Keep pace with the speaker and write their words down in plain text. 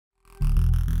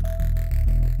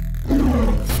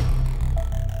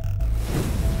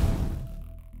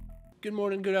good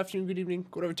morning, good afternoon, good evening,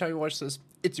 whatever time you watch this.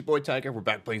 It's your boy Tiger. We're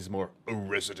back playing some more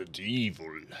Resident Evil.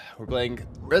 We're playing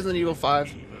Resident Evil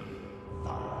 5.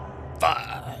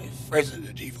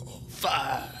 Resident Evil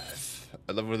 5.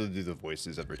 I love when they do the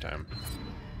voices every time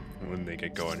when they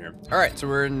get going here. Alright, so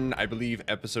we're in, I believe,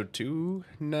 episode 2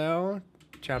 now.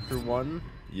 Chapter 1.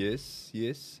 Yes.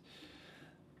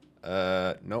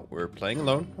 No, we're playing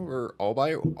alone. We're all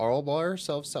by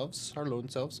ourselves, our lone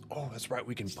selves. Oh, that's right,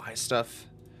 we can buy stuff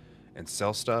and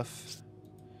sell stuff.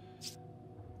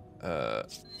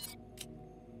 That's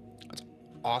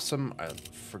awesome. I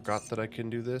forgot that I can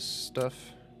do this stuff.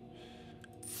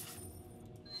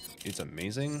 It's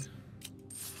amazing.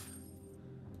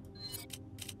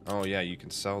 Oh yeah, you can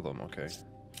sell them, okay.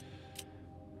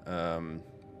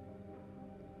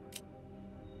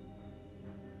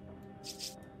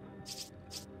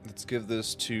 Let's give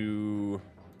this to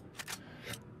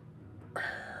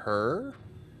her,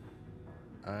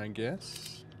 I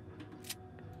guess.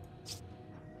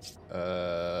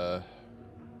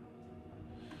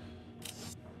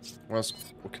 What else?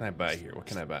 What can I buy here? What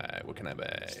can I buy?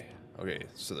 Okay,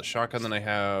 so the shotgun that I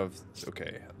have.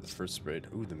 Okay, the first sprayed.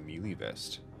 Ooh, the melee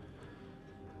vest.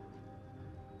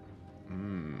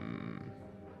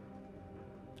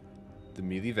 The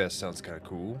melee vest sounds kind of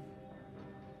cool.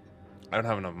 I don't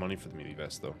have enough money for the melee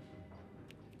vest, though.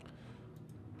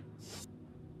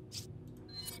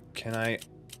 Can I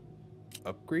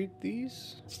upgrade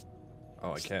these?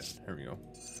 Oh, I can't. Here we go.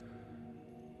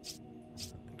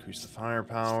 Increase the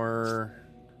firepower,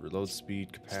 reload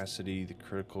speed, capacity, the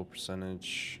critical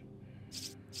percentage.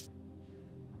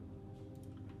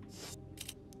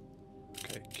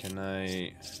 Okay, can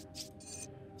I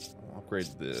upgrade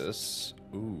this?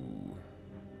 Ooh.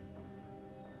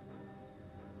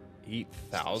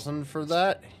 8,000 for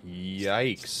that?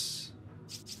 Yikes.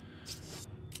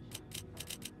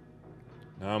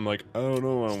 Now I'm like, I don't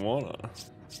know, I wanna.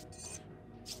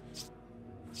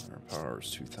 Firepower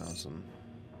is 2,000.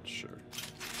 Sure.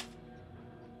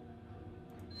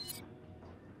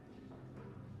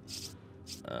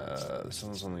 This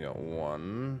one's only got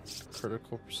 1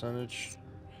 critical percentage.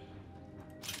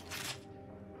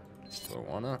 So I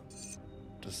wanna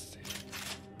just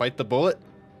bite the bullet?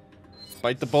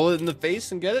 Bite the bullet in the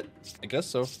face and get it? I guess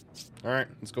so. Alright,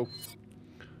 let's go.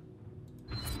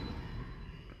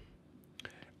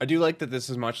 I do like that this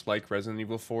is much like Resident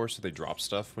Evil 4, so they drop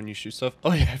stuff when you shoot stuff.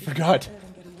 Oh yeah, I forgot.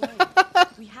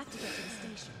 We have to get to the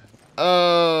station.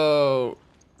 Oh,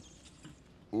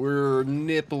 we're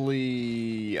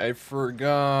nipply. I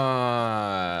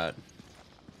forgot.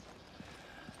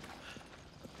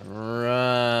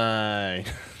 Right.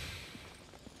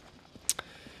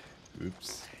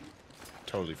 Oops.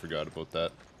 Totally forgot about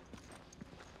that.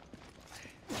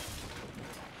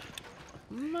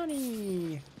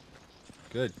 Money.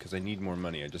 Good, because I need more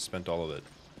money. I just spent all of it.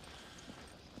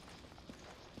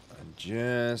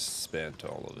 Just spent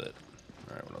all of it.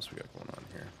 Alright, what else we got going on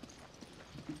here?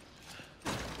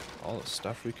 All the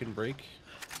stuff we can break.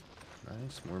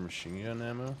 Nice, more machine gun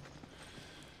ammo.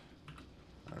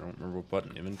 I don't remember what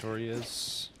button inventory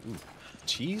is. Ooh,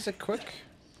 T's a quick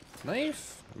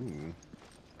knife? Ooh.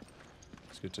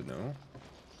 It's good to know.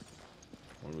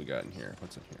 What do we got in here?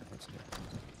 What's in here?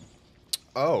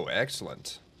 Oh,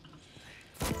 excellent.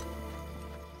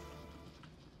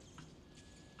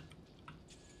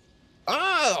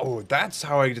 Oh, that's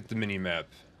how I get the mini-map.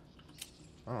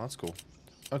 Oh, that's cool.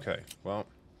 Okay, well.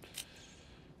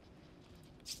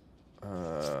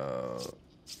 I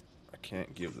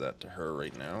can't give that to her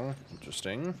right now.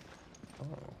 Interesting. Oh.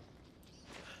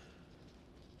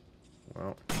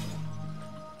 Well.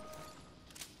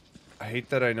 I hate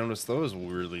that I noticed those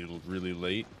really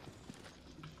late.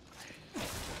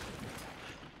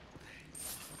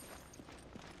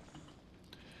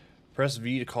 Press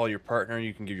V to call your partner.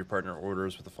 You can give your partner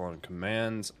orders with the following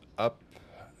commands. Up,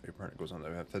 your partner goes on the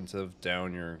offensive.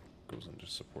 Down, your goes into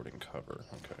supporting cover.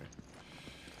 Okay.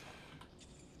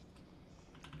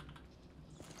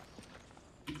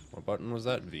 What button was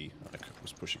that? V. I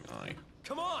was pushing I.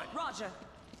 Come on, Roger.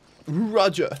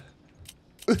 Roger.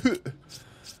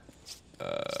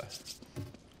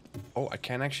 Oh, I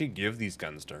can't actually give these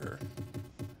guns to her.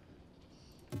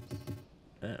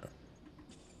 Oh.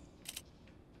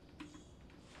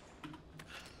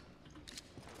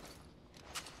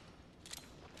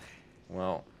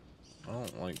 Well, I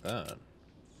don't like that.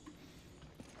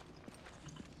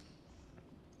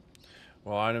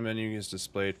 While item menu is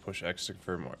displayed, push X to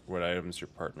confirm what items your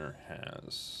partner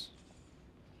has.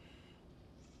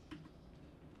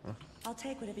 Huh? I'll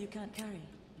take whatever you can't carry.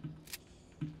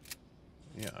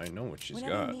 Yeah, I know what she's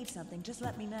Whenever got. you need something, just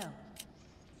let me know.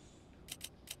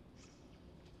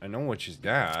 I know what she's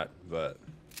got, but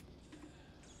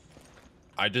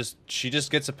she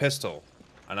just gets a pistol,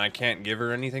 and I can't give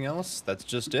her anything else. That's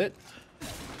just it.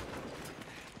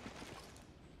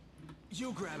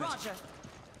 You grab it. Roger.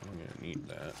 I'm gonna need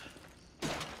that.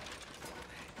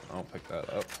 I'll pick that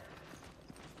up.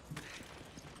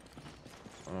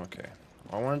 Okay.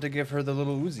 I wanted to give her the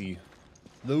little Uzi.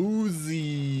 The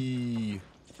Uzi!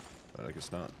 But I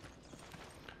guess not.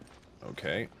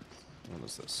 Okay. What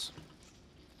is this?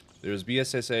 There's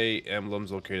BSAA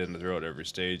emblems located throughout every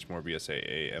stage. More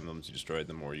BSAA emblems you destroy,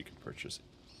 the more you can purchase.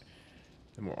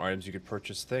 The more items you can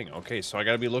purchase thing. Okay, so I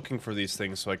gotta be looking for these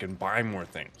things so I can buy more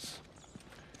things.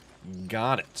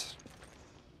 Got it.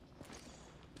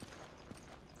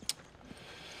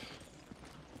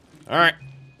 Alright.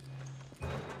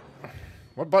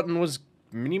 What button was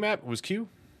minimap? Was Q?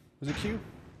 Was it Q?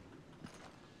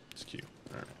 It's Q.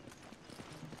 Alright.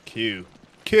 Q.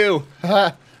 Q!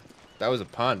 Haha! That was a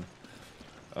pun.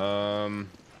 Oh.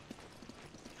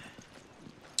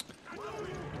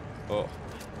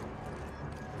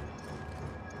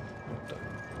 What the?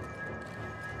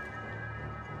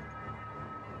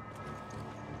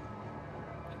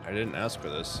 I didn't ask for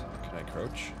this. Can I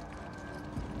crouch?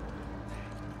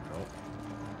 Nope.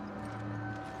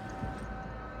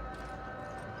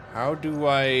 How do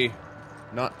I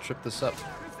not trip this up?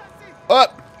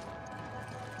 Up!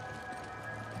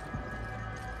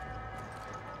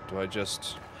 Do I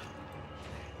just...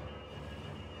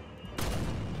 I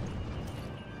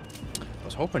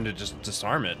was hoping to just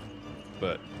disarm it,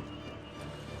 but...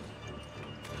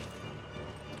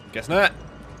 Guess not.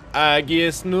 I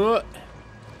guess not.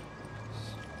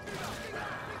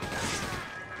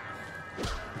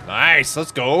 Nice,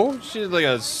 let's go. She's like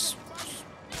a...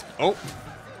 Oh.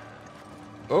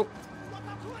 Oh.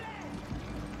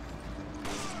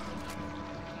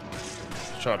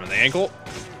 Shot him in the ankle.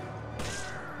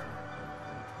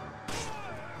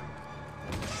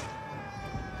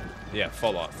 Yeah,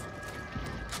 fall off.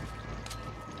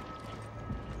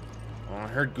 Well, I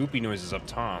heard goopy noises up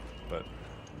top, but...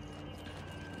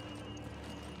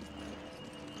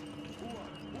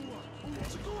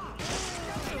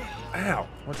 Ow!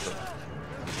 What the...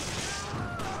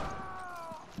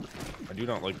 I do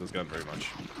not like this gun very much.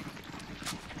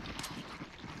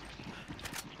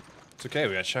 It's okay,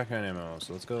 we got shotgun ammo,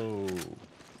 so let's go.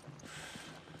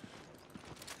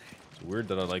 It's weird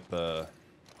that I like the...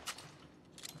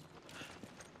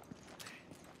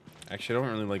 Actually, I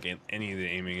don't really like any of the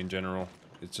aiming in general.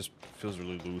 It just feels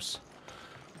really loose.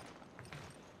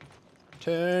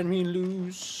 Turn me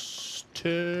loose.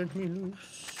 Turn me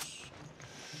loose.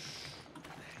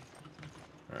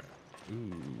 Alright.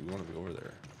 Ooh, we want to be over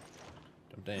there.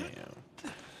 Damn.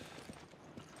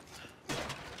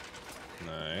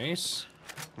 Nice.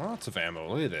 Lots of ammo.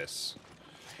 Look at this.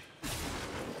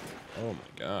 Oh my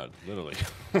god. Literally.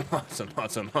 Lots and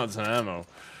lots and lots of ammo.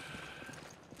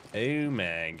 Oh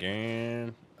my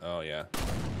god. Oh yeah.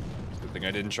 It's a good thing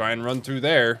I didn't try and run through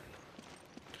there.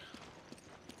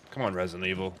 Come on, Resident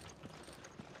Evil.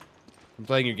 I'm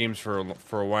playing your games for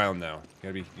a while now.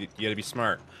 You gotta be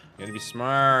smart. You gotta be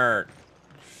smart.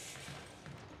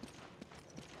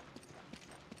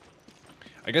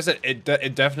 I guess it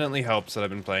definitely helps that I've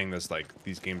been playing this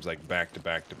these games back to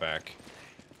back to back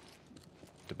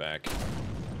to back.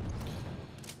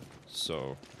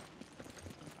 So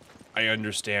I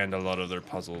understand a lot of their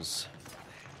puzzles.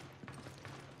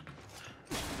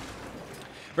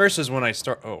 Versus when I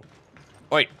start... Oh.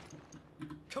 Wait.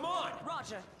 Come on!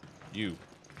 Roger. You.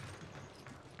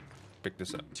 Pick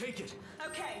this up. Take it.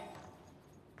 Okay.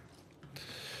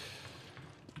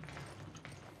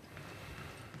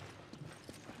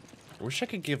 I wish I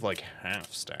could give,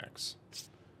 half stacks.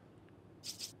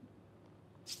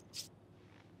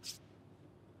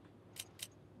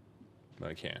 But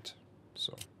I can't.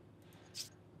 So...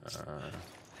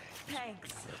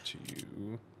 Thanks. that to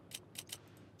you.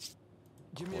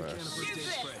 Give me a can of Plus- first aid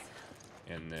spray.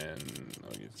 And then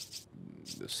I'll give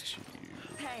this to you.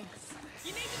 Thanks.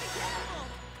 You need to be careful.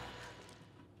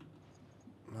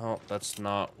 No, that's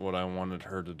not what I wanted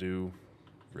her to do.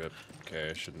 Rip. Okay,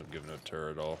 I shouldn't have given it to her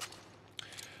at all.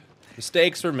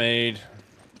 Mistakes were made.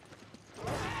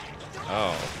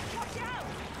 Oh.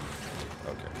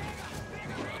 Okay.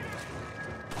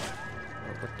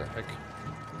 Oh, what the heck?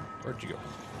 Where'd you go?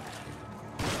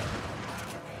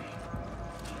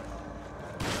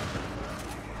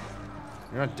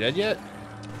 You're not dead yet?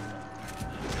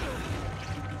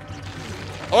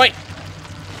 Oi!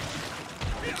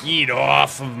 Get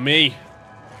off of me!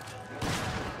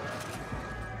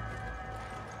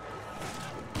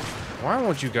 Why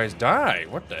won't you guys die?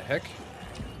 What the heck?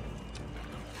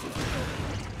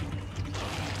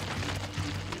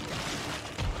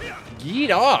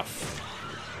 Yeet off.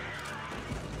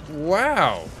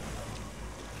 Wow.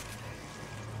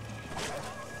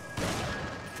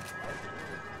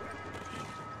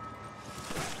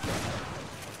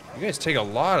 You guys take a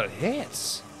lot of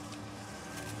hits.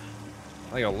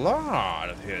 Like a lot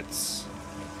of hits.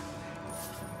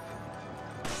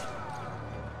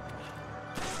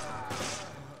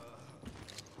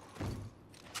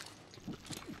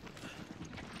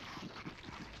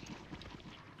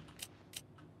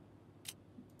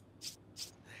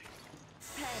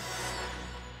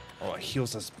 Oh, it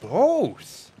heals us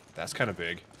both. That's kind of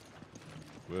big.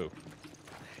 Whoa.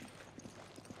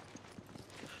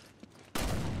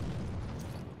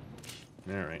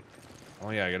 Alright. Oh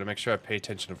yeah, I gotta make sure I pay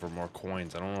attention for more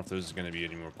coins. I don't know if there's gonna be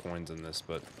any more coins in this,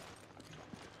 but...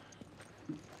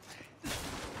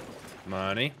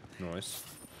 Money. Nice.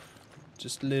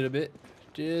 Just a little bit.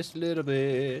 Just a little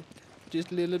bit.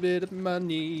 Just a little bit of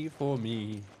money for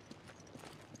me.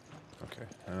 Okay.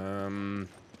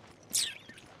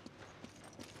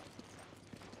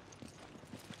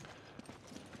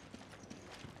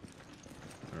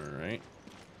 Alright.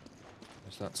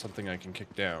 There's not something I can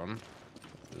kick down.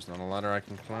 There's not a ladder I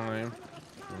can climb.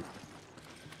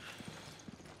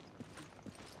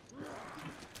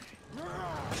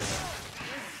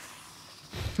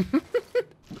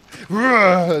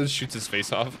 Shoots his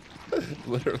face off.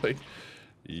 Literally.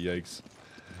 Yikes.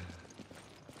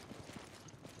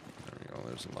 There we go,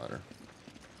 there's a ladder.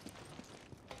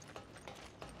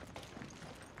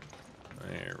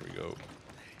 There we go.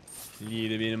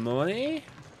 Little bit of money.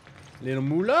 Little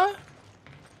moolah.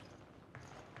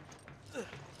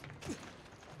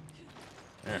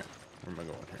 There. Where am I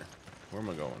going here? Where am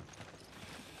I going?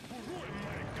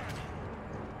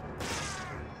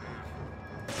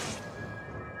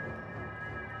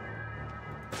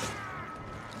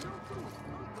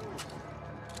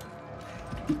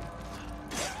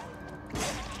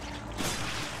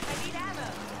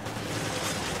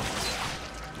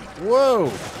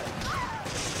 Whoa!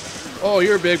 Oh,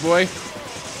 you're a big boy.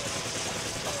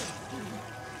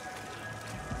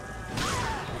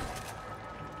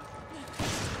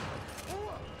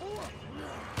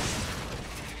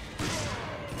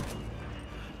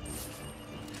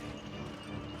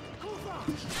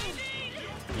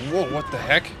 Whoa, what the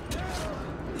heck?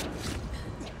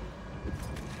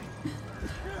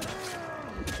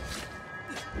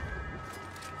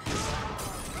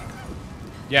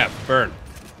 Yeah, burn.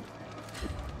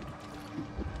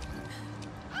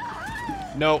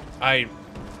 No, I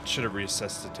should have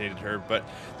resuscitated her, but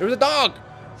there was a dog!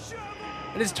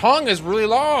 And his tongue is really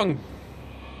long!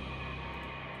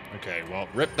 Okay, well,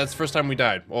 rip, that's the first time we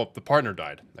died. Well, the partner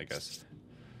died, I guess.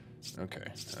 Okay,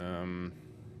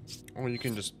 oh, you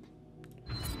can just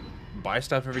buy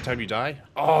stuff every time you die?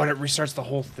 Oh, and it restarts the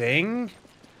whole thing?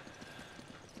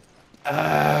 Oh,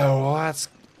 well, that's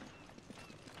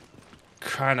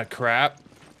kind of crap.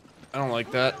 I don't like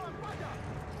that.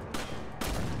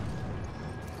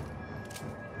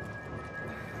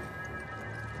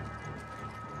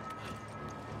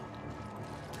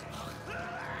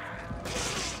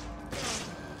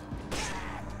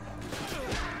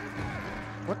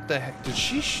 What the heck? Did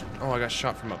she oh, I got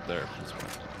shot from up there. That's fine.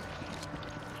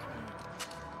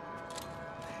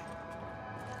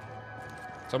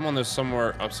 There's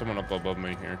someone up above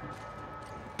me here.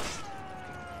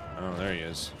 Oh, there he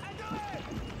is.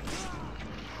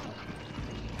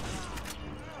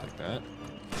 Like that.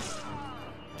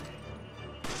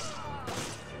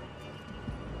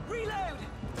 Reload.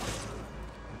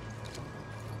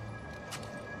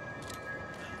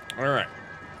 All right.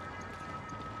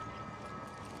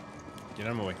 Get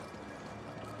out of my way.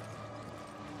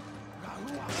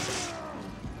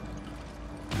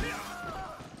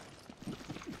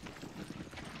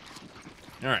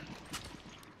 Alright.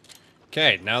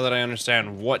 Okay, now that I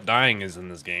understand what dying is in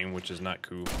this game, which is not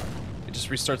cool, it just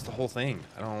restarts the whole thing.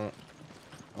 I don't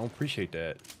appreciate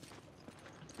that.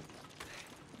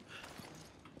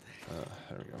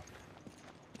 There we go.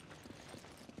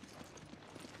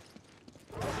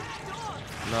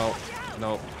 No,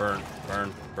 no, burn,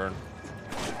 burn, burn.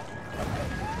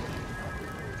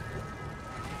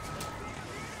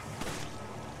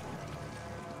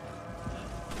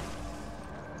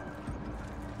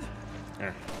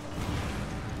 There.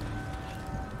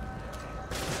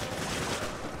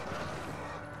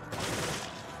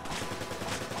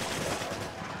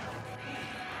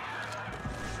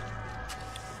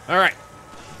 Alright.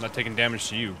 I'm not taking damage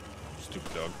to you,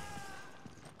 stupid dog.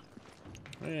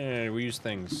 Hey, we use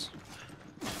things.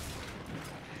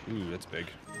 Ooh, that's big.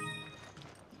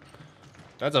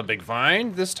 That's a big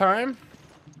find this time.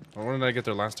 Well, what did I get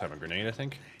there last time? A grenade, I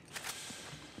think?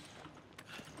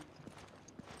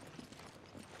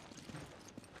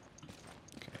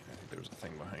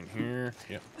 here.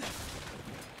 Yep.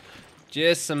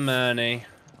 Just some money.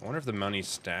 I wonder if the money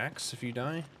stacks if you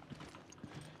die.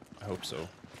 I hope so.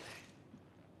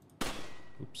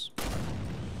 Oops.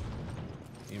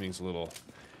 Aiming's a little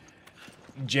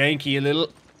janky, a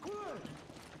little.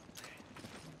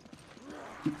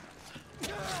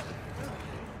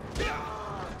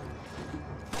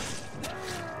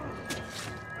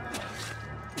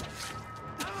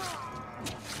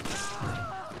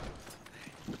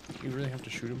 You really have to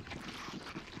shoot him?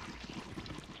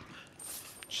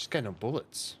 She's got no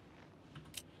bullets.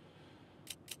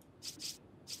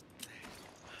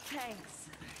 Thanks.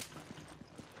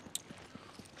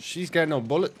 She's got no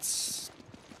bullets.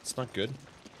 It's not good.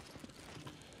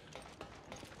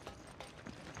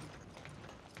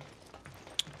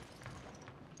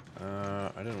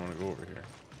 I didn't want to go over here.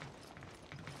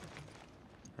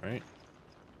 Right?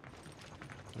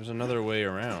 There's another way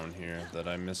around here that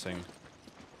I'm missing.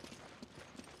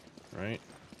 Right?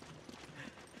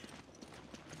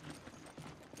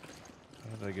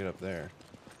 How did I get up there?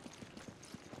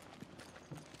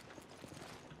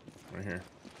 Right here.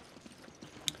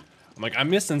 I'm like, I'm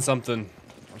missing something.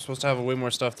 I'm supposed to have way more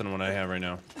stuff than what I have right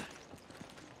now.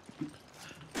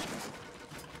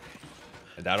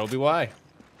 And that'll be why.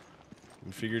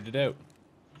 We figured it out.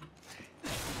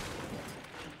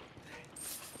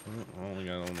 Well, we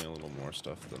got only a little more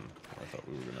stuff than I thought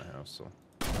we were gonna have, so.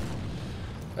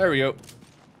 There we go.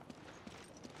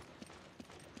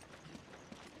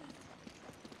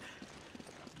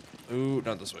 Ooh,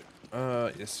 not this way.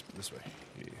 Yes, this way.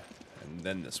 Yeah. And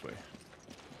then this way.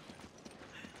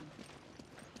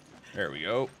 There we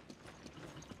go.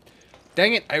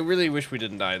 Dang it, I really wish we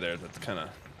didn't die there. That's kind of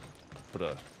put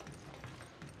a...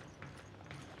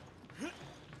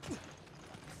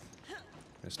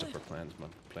 messed up our plans, my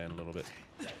plan a little bit.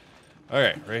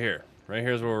 Okay, right here. Right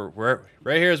here's where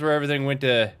right here's where everything went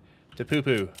to poo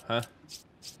poo, huh?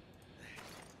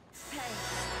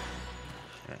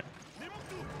 Alright.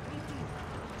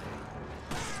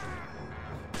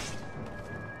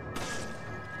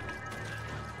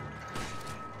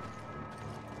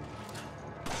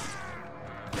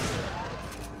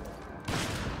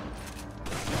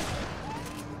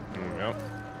 There we go.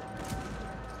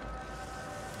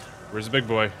 Where's the big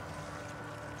boy?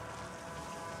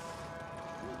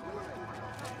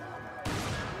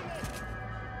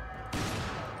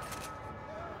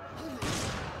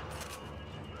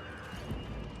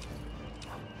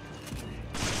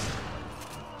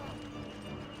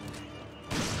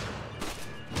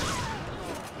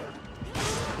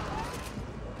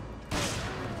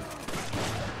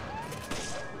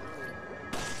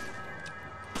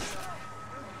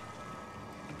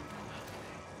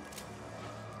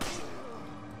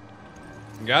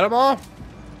 Got them all?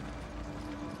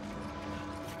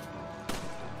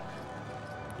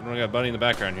 We got Bunny in the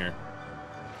background here.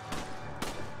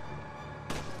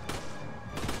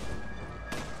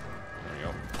 There we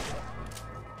go.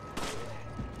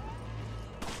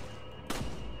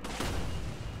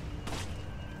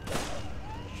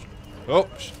 Oh,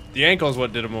 the ankle is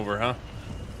what did him over, huh?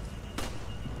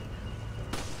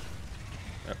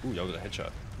 Ooh, that was a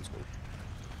headshot. Let's go.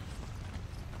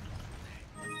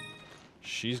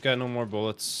 She's got no more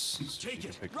bullets. So she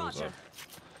can pick those up.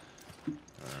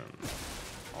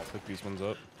 I'll pick these ones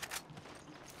up.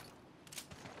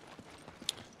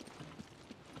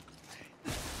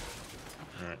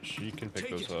 Alright, she can pick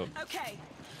those up. Okay.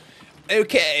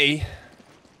 Okay!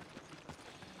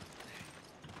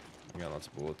 We got lots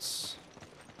of bullets.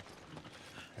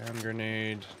 Hand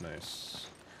grenade, nice.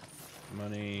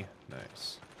 Money,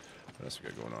 nice. What else we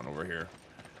got going on over here?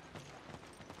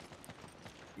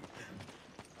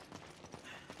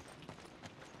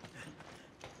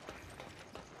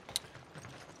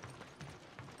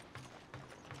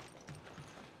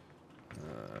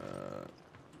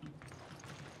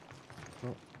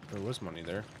 Oh, there was money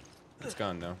there. It's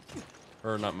gone now.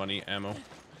 Or not money, ammo.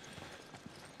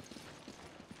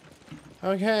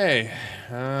 Okay.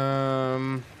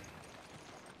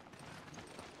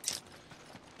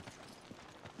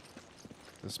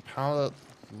 This pallet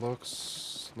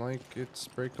looks like it's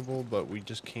breakable, but we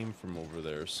just came from over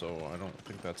there, so I don't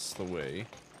think that's the way.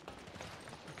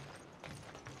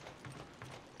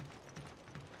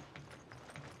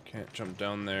 Can't jump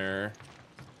down there.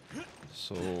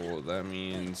 So that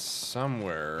means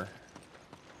somewhere.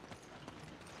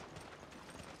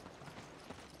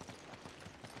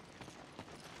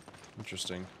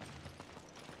 Interesting.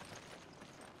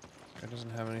 This guy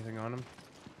doesn't have anything on him.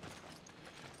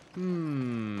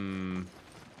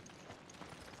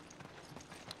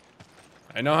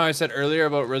 I know how I said earlier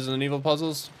about Resident Evil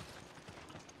puzzles.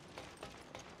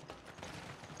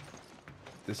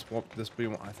 this won't. This be.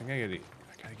 I think I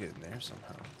gotta get in there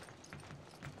somehow.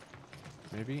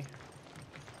 Maybe.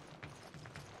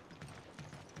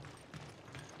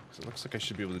 'Cause it looks like I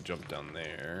should be able to jump down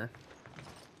there.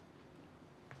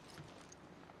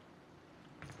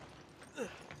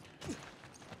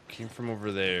 Came from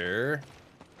over there.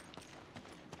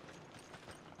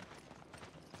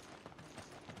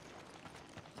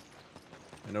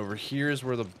 And over here is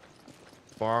where the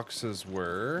boxes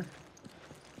were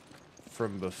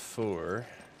from before.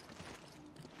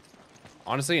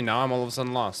 Honestly, now I'm all of a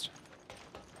sudden lost.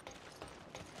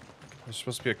 There's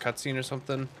supposed to be a cutscene or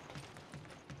something.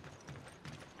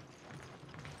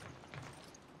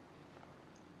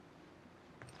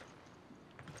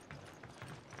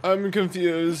 I'm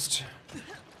confused.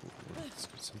 It's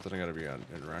something I gotta be on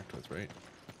interact with, right?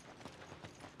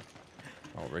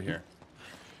 Oh, right here.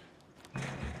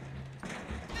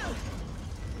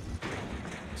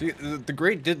 See, the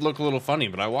grate did look a little funny,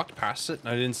 but I walked past it and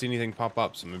I didn't see anything pop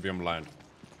up, so maybe I'm blind.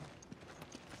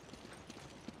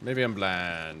 Maybe I'm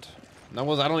blind. That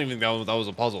was, I don't even think that was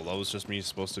a puzzle. That was just me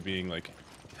supposed to being like...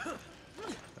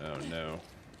 Oh no.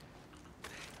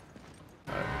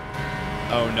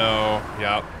 Oh no,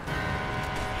 yep.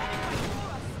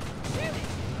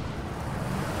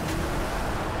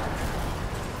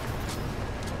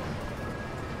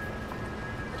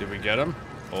 Did we get him?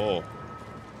 Oh.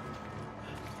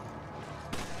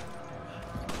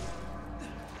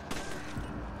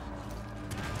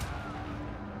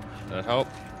 That help?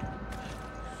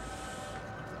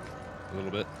 A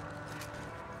little bit.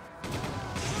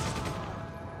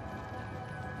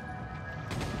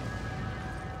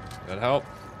 That help?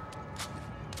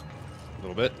 A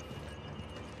little bit.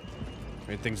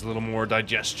 Made things a little more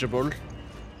digestible.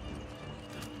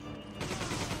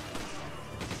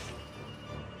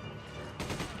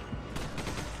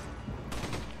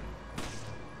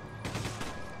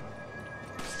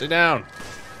 Stay down.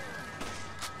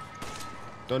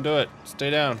 Don't do it. Stay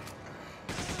down.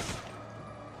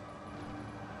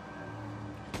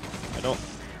 I don't.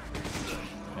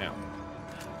 Yeah.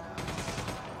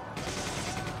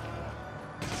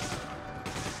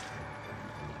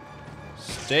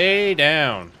 Stay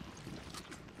down.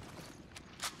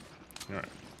 Alright.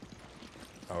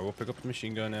 I'll go pick up the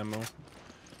machine gun ammo.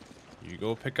 You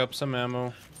go pick up some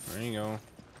ammo. There you go.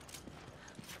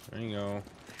 There you go.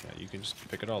 Yeah, you can just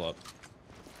pick it all up.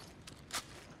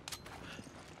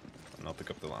 And I'll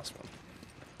pick up the last one.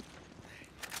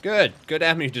 Good. Good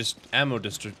ammo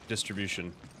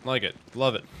distribution. Like it.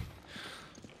 Love it.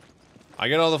 I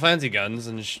get all the fancy guns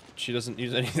and she doesn't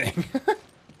use anything.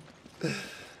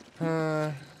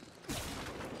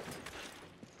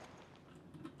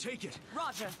 Take it.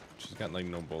 Roger. She's got like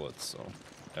no bullets, so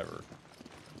ever.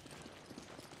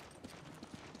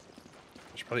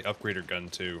 I should probably upgrade her gun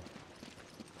too.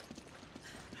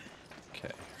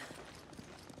 Okay.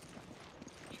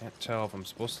 Can't tell if I'm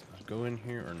supposed to go in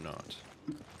here or not.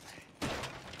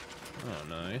 Oh,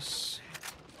 nice.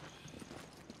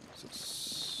 This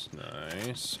is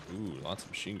nice. Ooh, lots of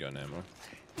machine gun ammo.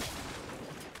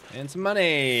 And some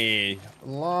money!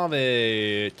 Love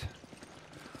it!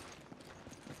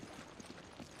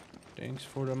 Thanks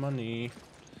for the money.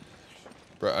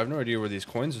 Bro, I have no idea where these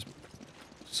coins are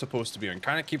supposed to be. I'm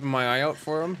kind of keeping my eye out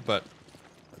for them, but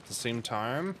at the same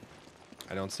time,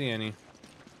 I don't see any.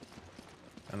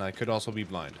 And I could also be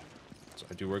blind. So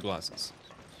I do wear glasses.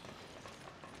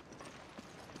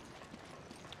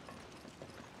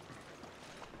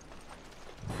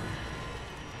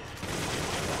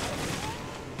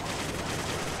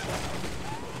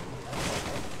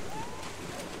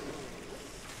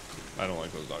 I don't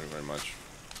like those dogs very much.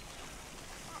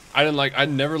 I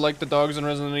never liked the dogs in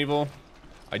Resident Evil.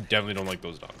 I definitely don't like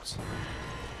those dogs.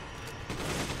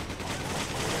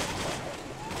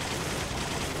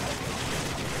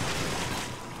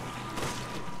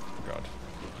 God.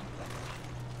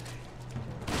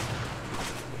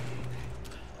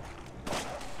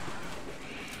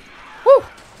 Woo!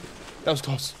 That was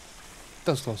close.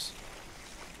 That was close.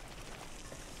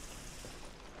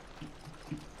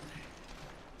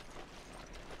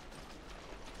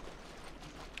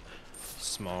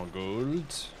 Small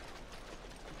gold.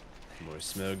 More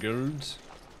small gold.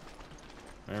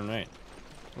 Alright.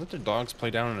 Let their dogs play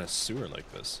down in a sewer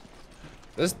like this.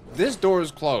 This door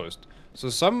is closed. So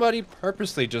somebody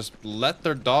purposely just let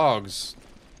their dogs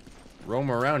roam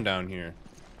around down here.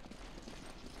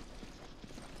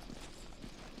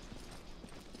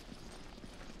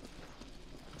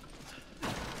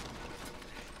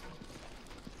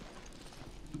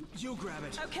 You grab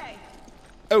it. Okay.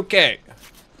 Okay.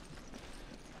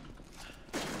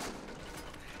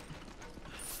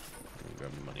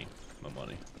 Grab money. my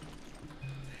money.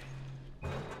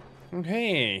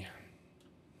 Okay.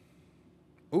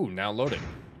 Ooh, now loading.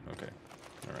 Okay.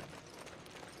 Alright.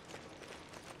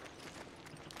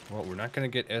 Well, we're not gonna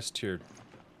get S tier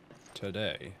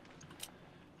today.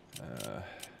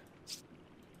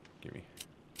 Gimme.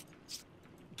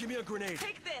 Give me a grenade.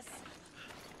 Take this.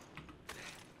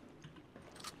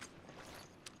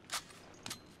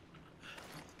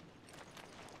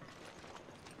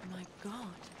 My God.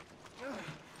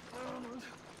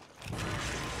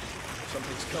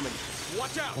 Something's coming.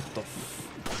 Watch out! What the f...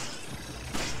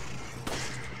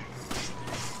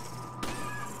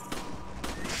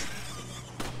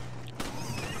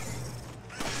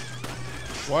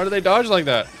 Why do they dodge like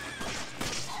that?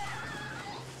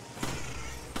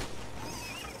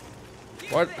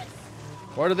 What?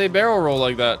 Why do they barrel roll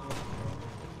like that?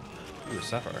 Ooh, a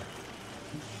sapphire.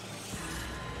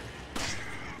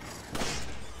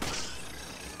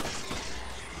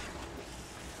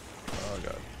 Oh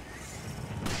god.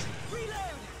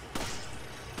 Reload.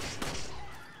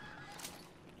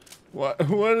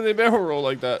 Why do they barrel roll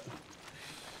like that?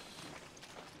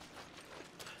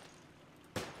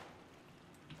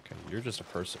 Okay, you're just a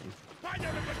person.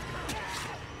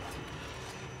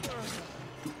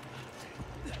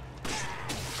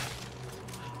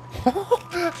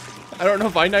 I don't know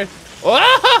if I know.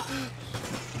 Ah!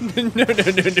 No,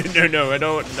 I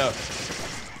don't know.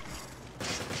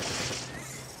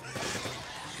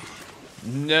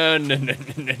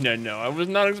 No. I was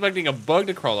not expecting a bug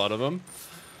to crawl out of him.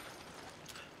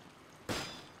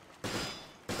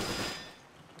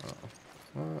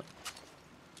 What?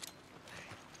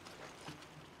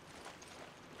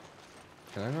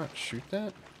 Can I not shoot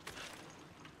that?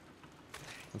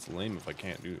 That's lame if I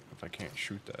can't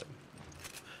shoot that.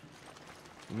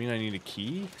 You mean I need a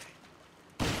key?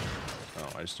 Oh,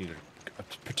 I just need a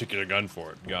particular gun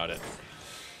for it. Got it.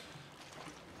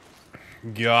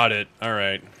 Got it.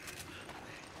 Alright.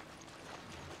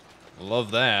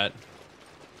 Love that.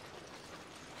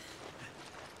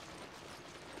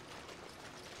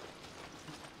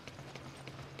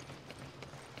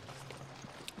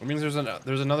 I mean, there's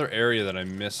another area that I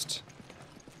missed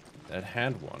that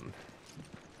had one.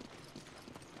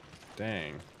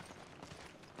 Dang.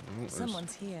 Ooh,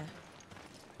 Someone's here.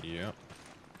 Yep.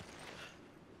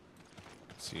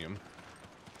 See him.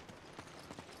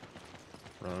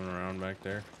 Running around back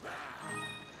there.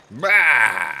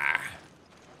 Bah!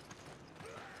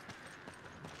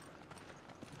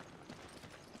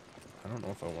 I don't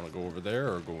know if I want to go over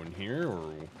there or go in here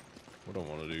or what I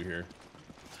want to do here.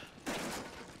 I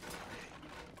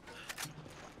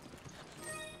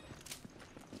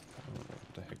don't know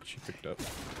what the heck she picked up.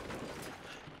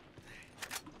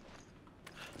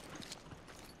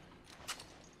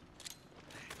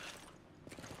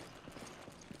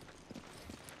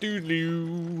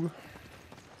 Doodloo.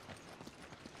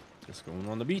 Just going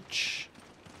on the beach.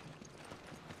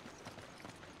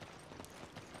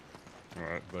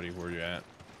 Alright, buddy, where you at?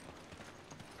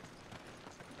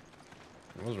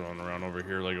 I was running around over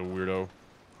here like a weirdo.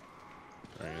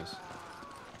 There he is.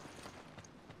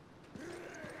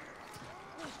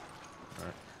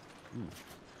 Alright.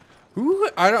 Who?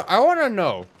 I want to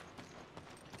know.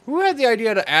 Who had the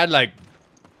idea to add, like,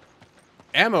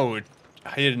 ammo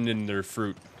hidden in their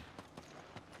fruit?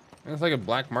 It's like a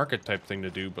black market type thing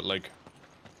to do, but like...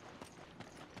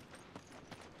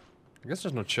 I guess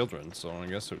there's no children, so I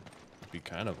guess it would be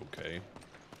kind of okay.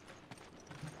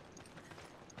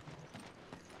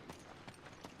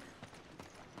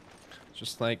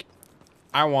 Just like,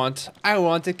 I want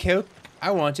a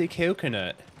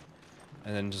coconut.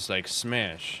 And then just like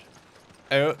smash.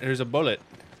 Oh, there's a bullet.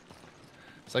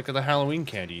 It's like the Halloween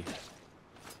candy.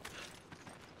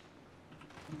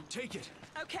 Take it.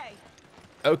 Okay.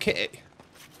 Okay.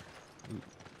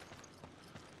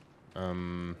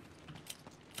 Come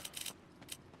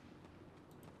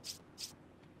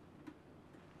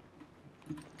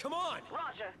on.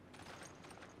 Roger.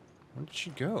 Where did she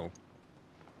go?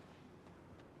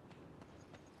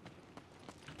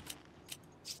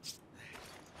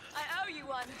 I owe you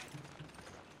one.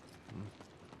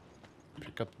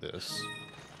 Pick up this.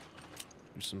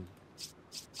 Do some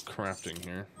crafting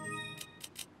here.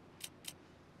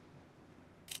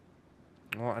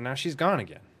 Well, and now she's gone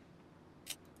again.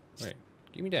 Wait,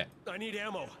 give me that. I need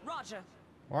ammo. Roger.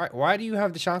 Why do you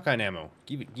have the shotgun ammo?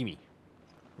 Give me.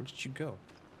 Where did you go?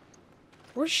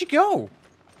 Where did she go?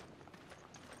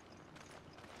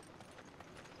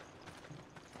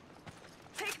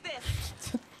 Take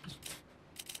this.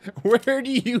 Where do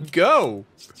you go?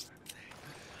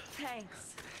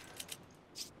 Thanks.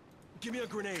 Give me a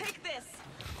grenade. Take this.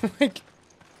 Like,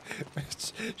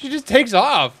 she just takes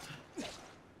off.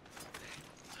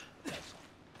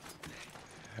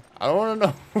 I don't want to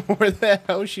know where the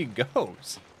hell she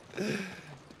goes.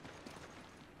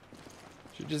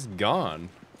 She's just gone.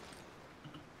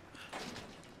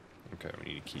 Okay,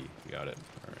 we need a key. Got it.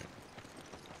 Alright.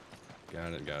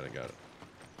 Got it, got it, got it.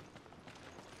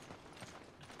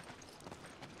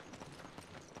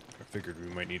 I figured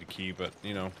we might need a key, but,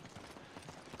 you know.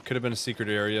 Could have been a secret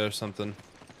area or something.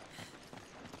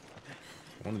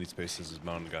 One of these spaces is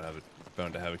bound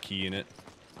to have a key in it.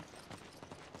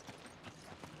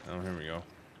 Oh, here we go.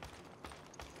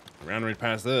 Ran right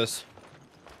past this.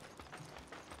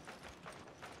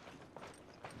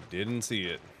 Didn't see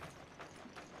it.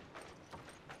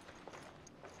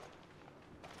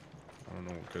 I don't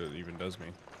know what good it even does me.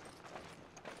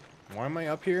 Why am I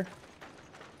up here?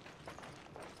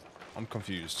 I'm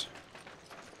confused.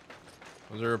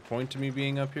 Was there a point to me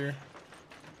being up here?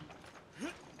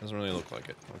 Doesn't really look like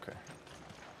it. Okay.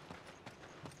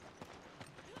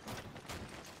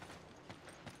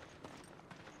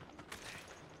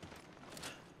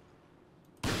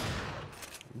 Are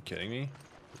you kidding me?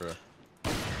 Bruh.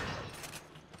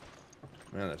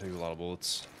 Man, that takes a lot of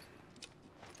bullets.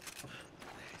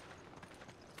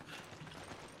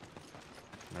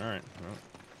 Alright, well,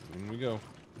 in we go.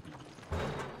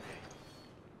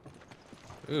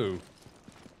 Ooh.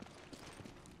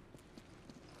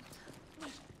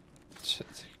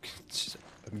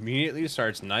 Immediately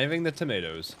starts knifing the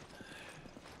tomatoes.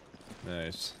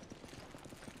 Nice.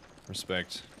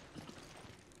 Respect.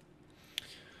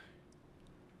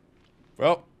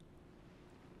 Well.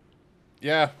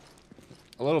 Yeah.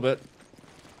 A little bit.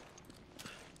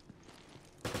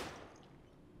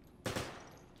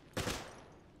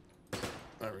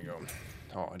 There we go.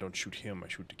 Oh, I don't shoot him, I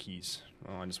shoot the keys.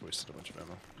 Oh, I just wasted a bunch of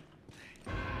ammo.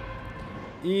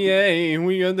 Yay,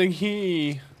 we got the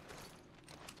key!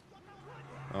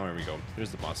 Oh, here we go.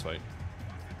 Here's the boss fight.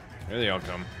 Here they all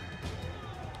come.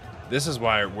 This is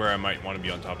where I might want to be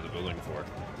on top of the building for.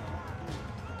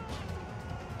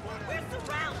 We're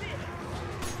surrounded.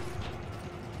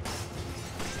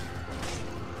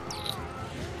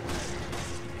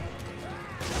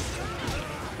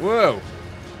 Whoa!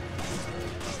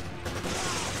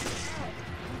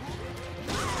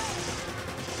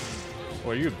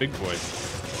 Boy, you're a big boy.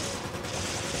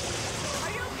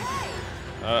 Are you okay?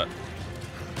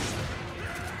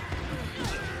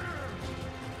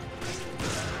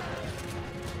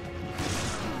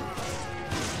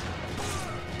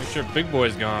 Make sure big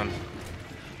boy's gone.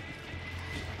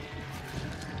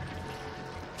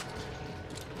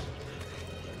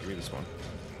 Give me this one.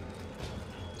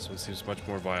 This one seems much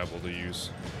more viable to use.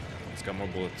 It's got more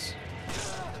bullets.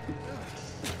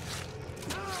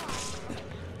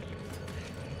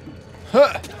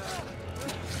 Huh!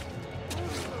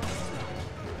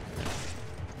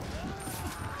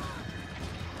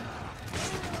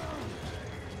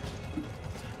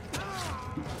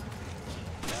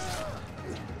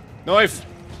 Knife!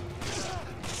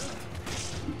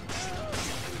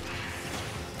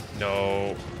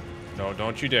 No. No,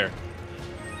 don't you dare.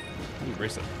 Ooh,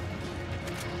 bracelet.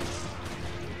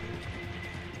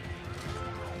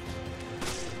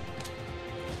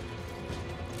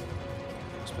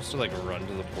 I'm supposed to, like, run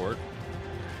to the port.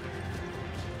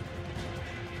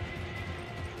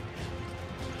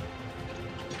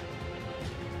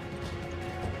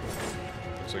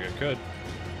 Looks like I could.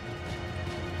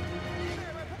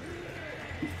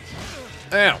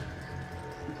 Ow!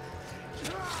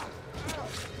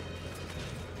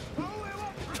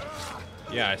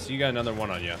 Yeah, I see you got another one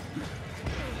on you.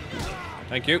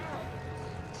 Thank you.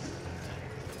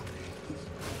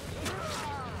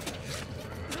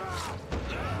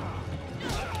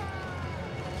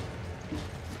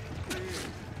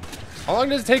 How long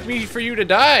does it take me for you to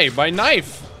die by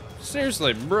knife?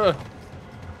 Seriously, bruh.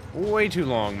 Way too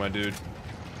long, my dude.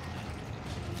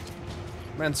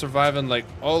 Man, surviving like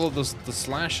all of the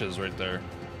slashes right there.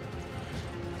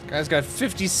 This guy's got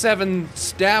 57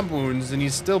 stab wounds and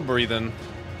he's still breathing.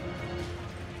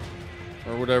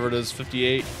 Or whatever it is,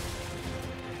 58.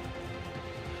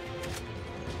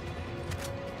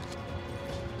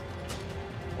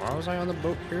 Why was I on the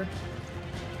boat here?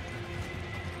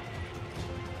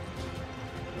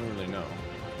 I don't really know.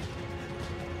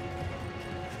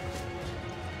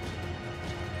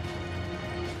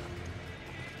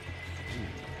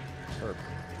 Herb.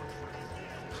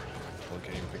 Well, I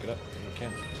can't even pick it up. You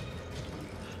can.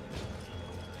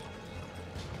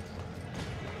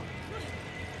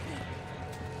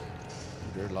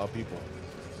 There are a lot of people.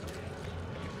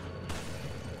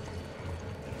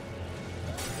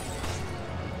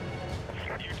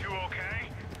 You two okay?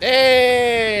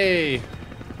 Hey!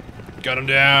 Got him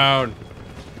down.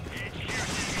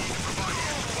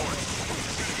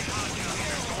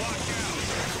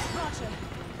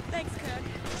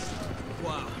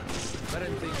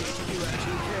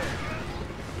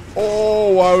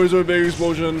 Oh, why was there a big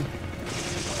explosion?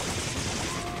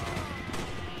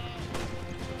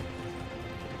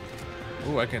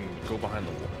 Ooh, I can go behind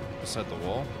the wall, beside the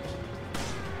wall.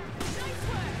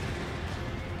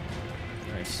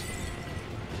 Nice.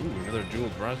 Ooh, another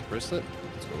jeweled bracelet.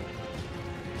 Let's go.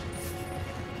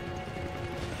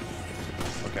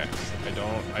 Okay,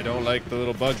 I don't like the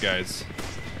little bug guys.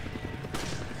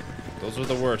 Those are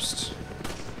the worst.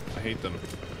 I hate them.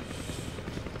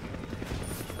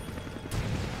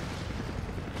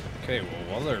 Okay, well,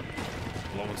 while they're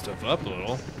blowing stuff up a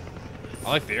little,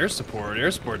 I like the air support.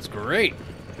 Air support's great.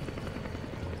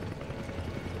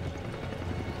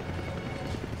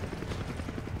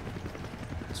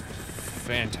 It's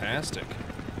fantastic.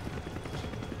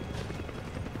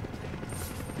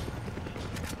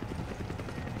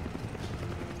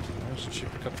 Why should she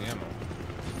pick up the ammo?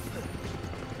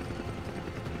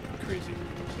 Crazy.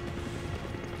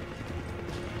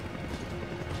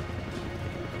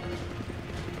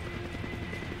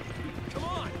 Come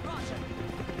on! Roger.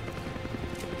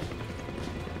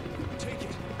 Take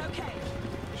it! Okay.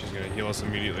 She's gonna heal us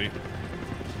immediately.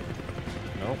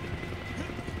 Nope.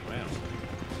 Wow.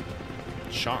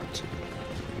 Shocked.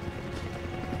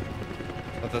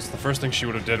 But that's the first thing she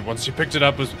would have did once she picked it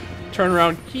up was turn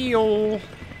around, heal.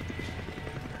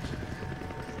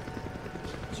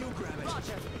 You grab it.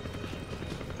 Roger.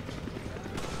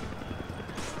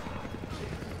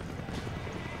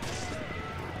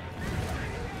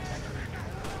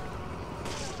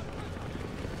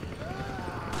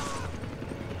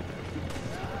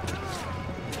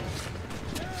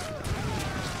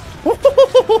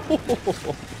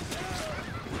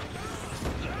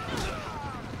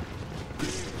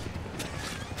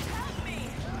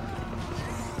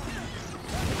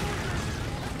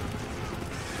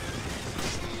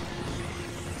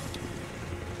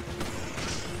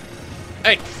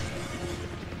 Hey!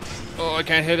 Oh, I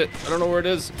can't hit it. I don't know where it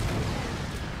is.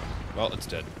 Well, it's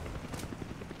dead.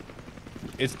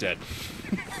 It's dead.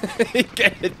 It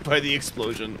got hit by the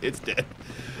explosion. It's dead.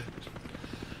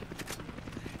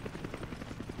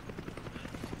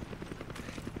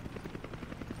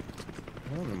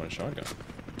 I don't know my shotgun.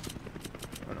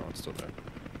 Oh no, it's still there.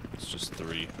 It's just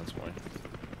 3, that's why.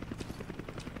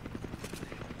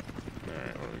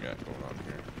 Alright, what do we got going on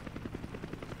here?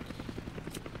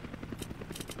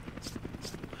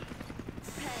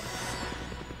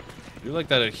 I do like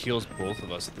that it heals both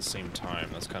of us at the same time.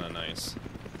 That's kind of nice.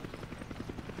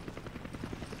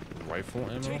 Rifle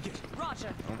ammo? Take it! Roger.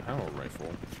 I don't have a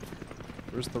rifle.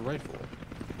 Where's the rifle?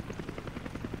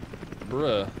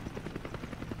 Bruh.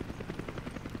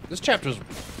 This chapter's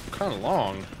kind of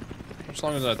long. Much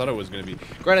longer than I thought it was going to be.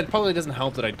 Granted, it probably doesn't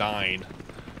help that I died,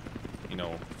 you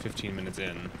know, 15 minutes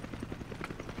in.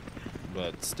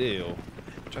 But still,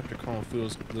 chapter kind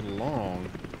feels a little long.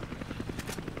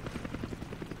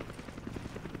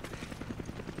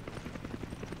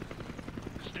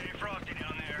 Stay frosty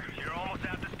down there. You're almost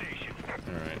at the station.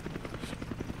 Alright.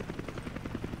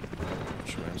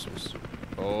 Which way am I supposed to...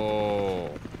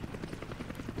 Oh.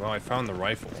 Well, I found the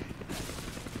rifle.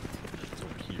 It's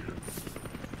over here.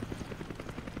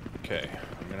 Okay,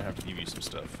 I'm gonna have to give you some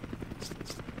stuff.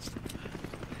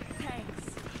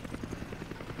 Thanks.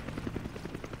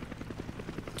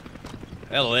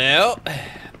 Hello.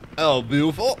 Oh,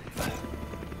 beautiful.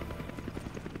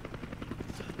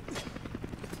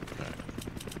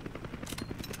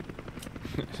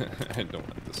 I don't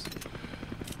like this.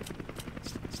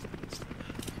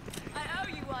 I owe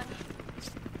you one.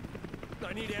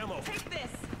 I need ammo. Take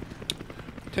this.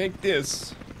 Take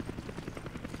this.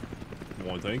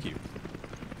 Well, thank you.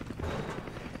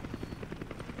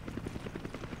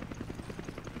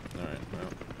 Alright, well.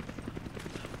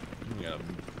 We got a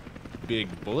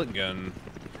big bullet gun.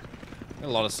 Got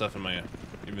a lot of stuff in my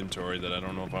inventory that I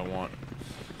don't know if I want.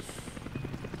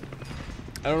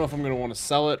 I don't know if I'm gonna want to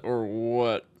sell it or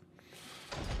what.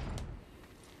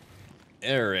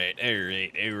 Alright,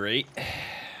 alright, alright.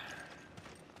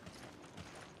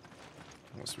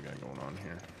 What else we got going on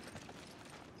here?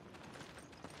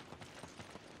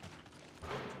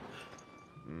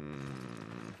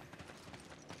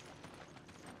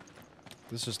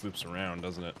 This just loops around,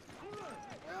 doesn't it?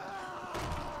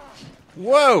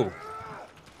 Whoa!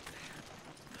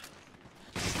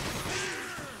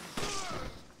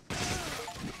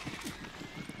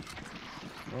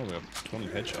 Oh, we have 20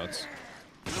 headshots.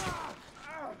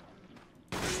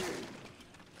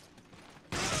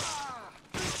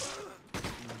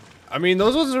 I mean,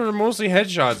 those ones are mostly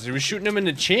headshots. He was shooting him in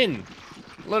the chin.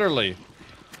 Literally.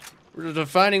 We're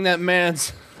defining that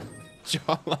man's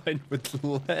jawline with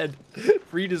lead.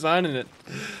 Redesigning it.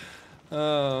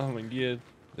 Oh my god.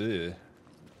 Ugh.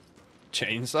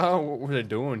 Chainsaw? What were they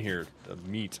doing here? The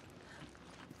meat.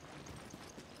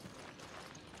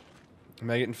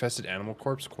 Maggot-infested animal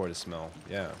corpse? Quite a smell.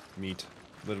 Yeah, meat.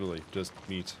 Literally, just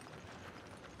meat.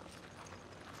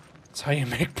 That's how you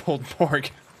make pulled pork.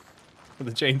 With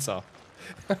a chainsaw.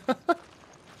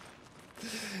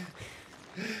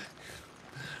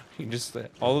 You just,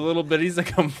 all the little bitties that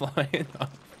come flying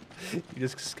off. You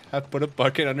just have to put a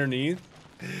bucket underneath.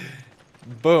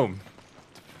 Boom.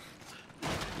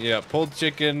 Yeah, pulled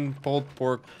chicken, pulled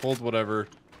pork, pulled whatever.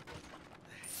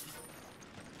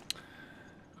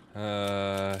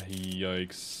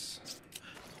 Yikes.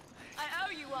 I owe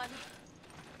you one.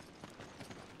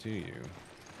 Do you?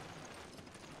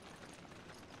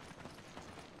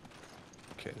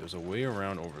 Okay, there's a way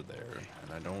around over there,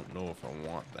 and I don't know if I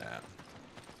want that.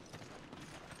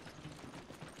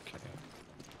 Okay.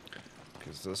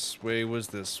 Because this way was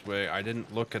this way. I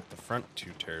didn't look at the front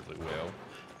too terribly well.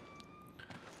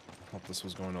 I thought this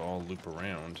was going to all loop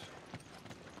around.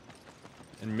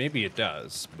 And maybe it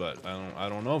does, but I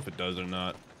don't know if it does or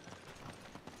not.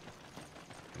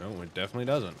 No, it definitely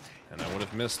doesn't. And I would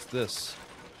have missed this.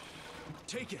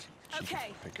 Take it. She can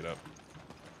Okay. pick it up.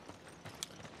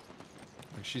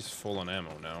 Like she's full on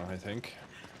ammo now, I think.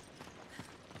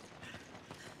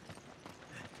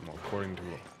 Well, according to...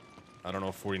 I don't know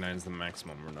if 49 is the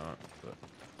maximum or not, but...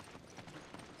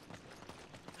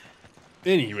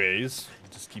 Anyways,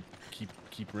 just keep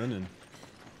running.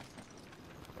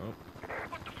 Oh.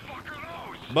 What the fuck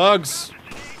are those? Bugs! This is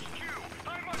HQ.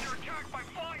 I'm under attack by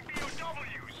flying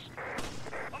BOWs.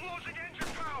 I'm losing engine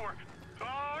power.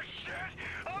 Oh shit!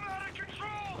 I'm out of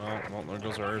control. Well, there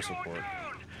goes our air support.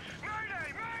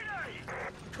 Mayday! Mayday!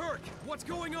 Kirk, what's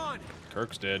going on?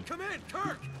 Kirk's dead. Come in,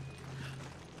 Kirk.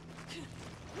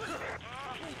 HQ,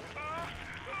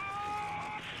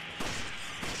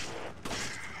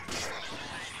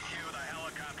 the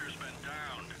helicopter's been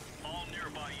downed. All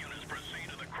nearby units proceed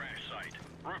to the crash site.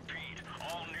 Repeat,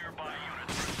 all nearby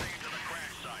units proceed to the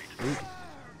crash site.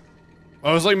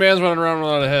 Oh, it's like man's running around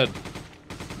without a head.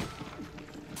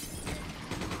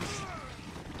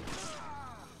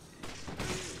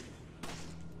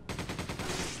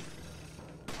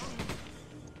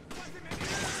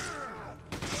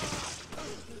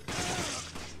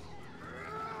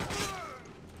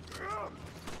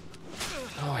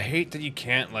 Oh, I hate that you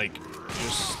can't, like,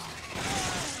 just...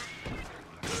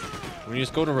 When you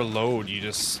just go to reload, you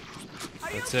just...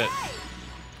 That's it.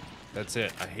 That's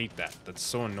it. I hate that. That's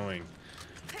so annoying.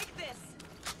 Take this.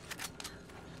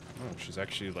 Oh, she's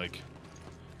actually, like...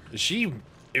 Is she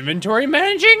inventory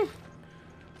managing?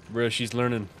 Bruh, she's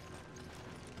learning.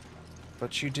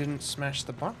 But she didn't smash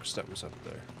the box that was up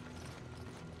there.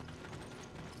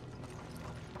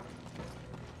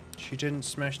 She didn't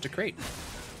smash the crate.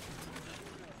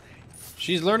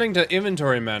 She's learning to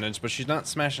inventory manage, but she's not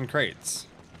smashing crates.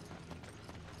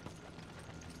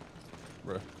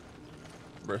 Bruh.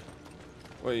 Bruh.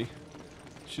 Wait.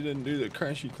 She didn't do the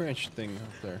crashy crash thing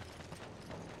up there.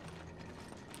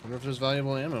 Wonder if there's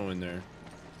valuable ammo in there.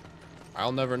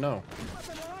 I'll never know.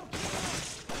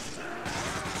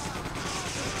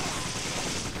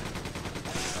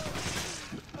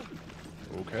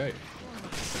 Okay.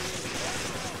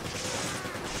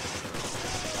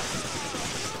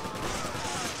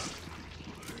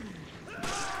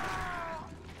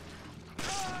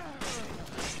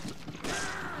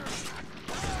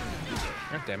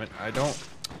 God damn it, I don't...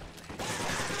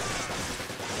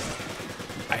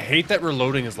 I hate that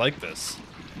reloading is like this.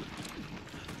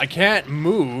 I can't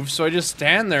move, so I just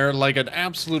stand there like an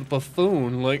absolute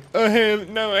buffoon, like, I have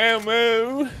no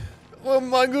ammo. What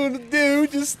am I gonna do?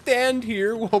 Just stand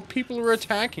here while people are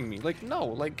attacking me. Like, no,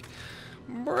 like,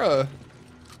 bruh.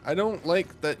 I don't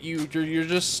like that you're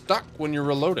just stuck when you're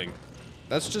reloading.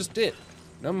 That's just it.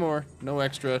 No more, no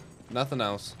extra, nothing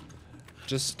else.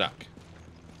 Just stuck.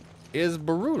 Is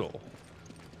brutal.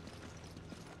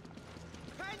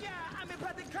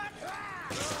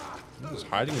 He's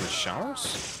hiding in the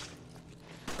showers?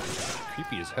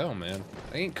 Creepy as hell, man.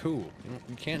 That ain't cool.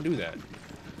 You can't do that.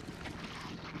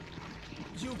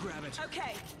 You grab it.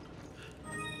 Okay.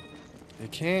 You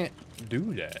can't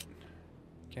do that.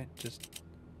 You can't just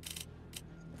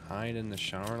hide in the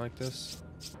shower like this.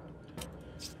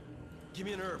 Give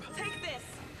me an herb. Take this.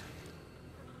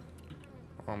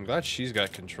 Well, I'm glad she's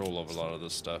got control of a lot of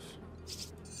this stuff.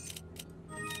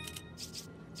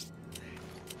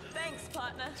 Thanks,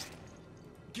 partner.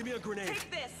 Give me a grenade. Take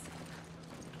this.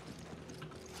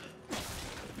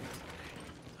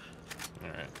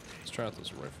 Alright, let's try out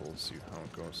this rifle and see how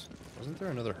it goes. Wasn't there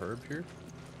another herb here?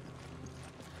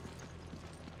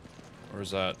 Or is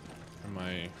that...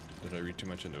 did I read too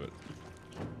much into it?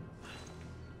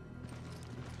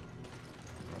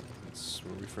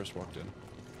 first walked in?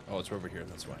 Oh, it's over here,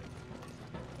 that's why.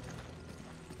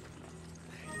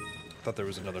 Thought there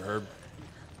was another herb.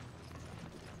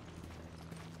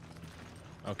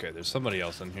 Okay, there's somebody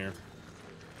else in here.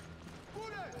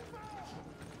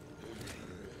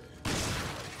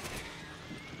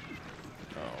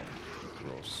 Oh,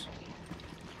 gross.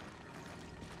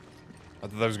 I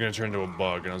thought that was gonna turn into a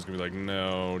bug, and I was gonna be like,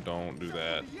 no, don't do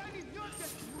that.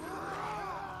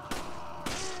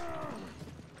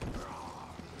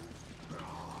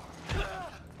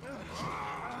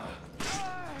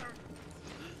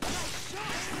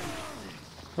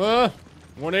 Ah!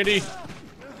 180!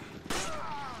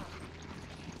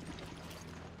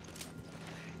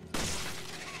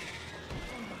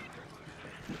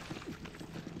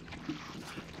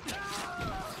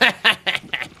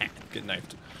 Get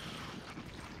knifed.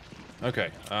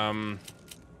 Okay,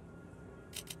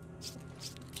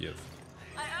 give.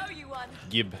 I owe you one.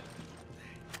 Gib.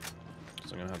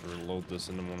 So I'm gonna have to reload this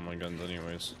into one of my guns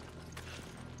anyways.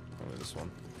 Probably this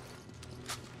one.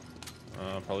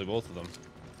 Probably both of them.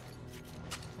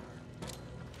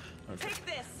 Okay. Take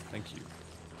this. Thank you.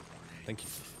 Thank you.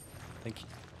 Thank you.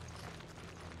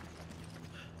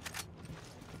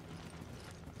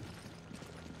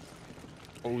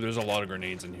 Oh, there's a lot of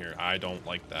grenades in here. I don't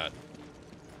like that.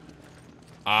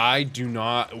 I do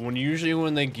not... Usually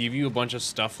when they give you a bunch of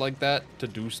stuff like that to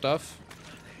do stuff,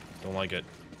 don't like it.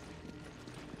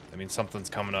 I mean, something's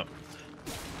coming up.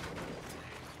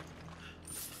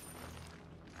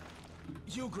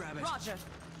 You grab it. Roger.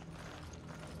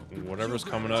 Whatever's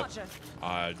coming up, Roger.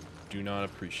 I do not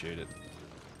appreciate it.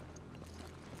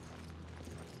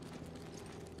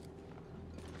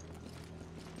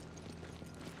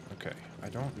 Okay, I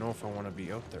don't know if I want to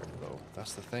be out there though.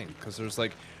 That's the thing, because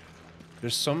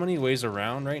there's so many ways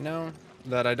around right now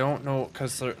that I don't know.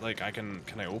 Because like can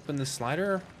I open this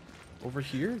slider over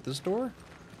here? This door?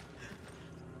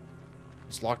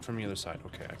 It's locked from the other side.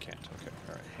 Okay, I can't. Okay,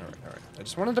 all right. I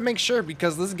just wanted to make sure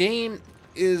because this game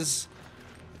is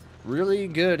really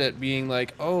good at being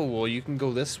like, oh, well, you can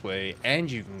go this way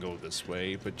and you can go this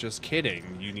way, but just kidding,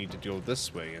 you need to go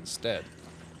this way instead.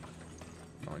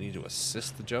 Oh, I need to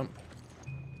assist the jump.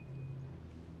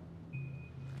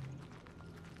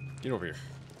 Get over here.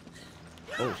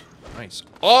 Oh, nice.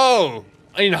 Oh,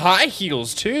 in high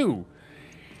heels too.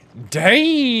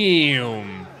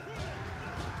 Damn.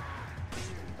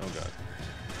 Oh god.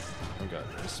 Oh god.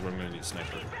 This is where I'm gonna need a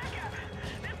sniper.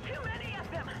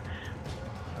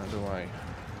 How do I?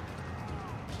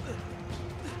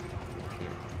 Here.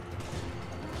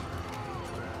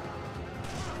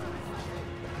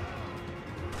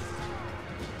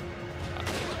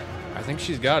 I think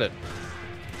she's got it.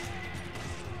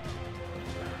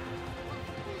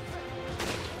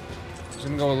 She's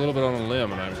gonna go a little bit on a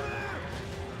limb, and I'm.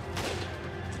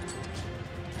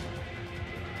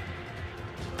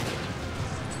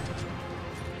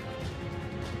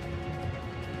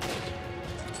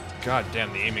 God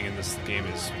damn, the aiming in this game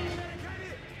is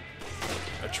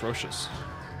atrocious.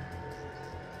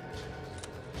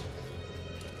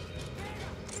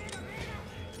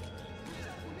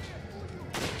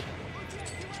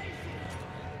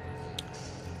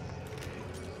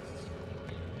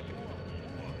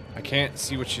 I can't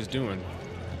see what she's doing.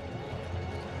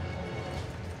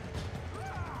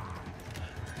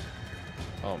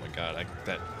 Oh my god,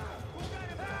 that.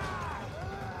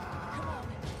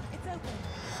 It's open.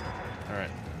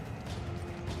 Alright.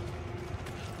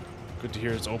 Good to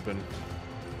hear it's open.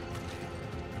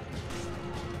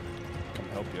 Come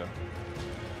help you.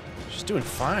 She's doing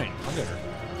fine. Look at her.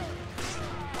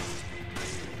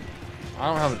 I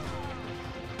don't have.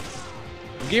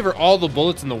 I gave her all the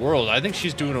bullets in the world. I think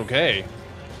she's doing okay.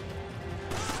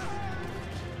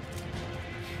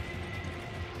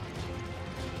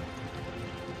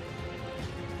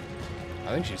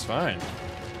 I think she's fine.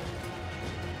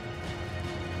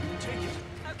 Take it.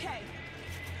 Okay.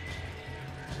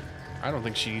 I don't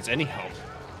think she needs any help.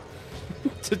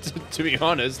 to be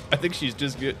honest, I think she's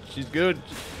just good. She's good,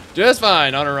 just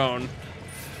fine on her own.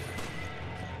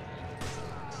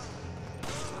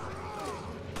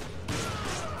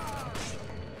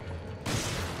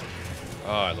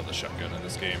 Oh, I love the shotgun in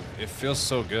this game. It feels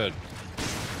so good.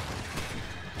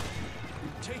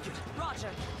 Take it. Roger.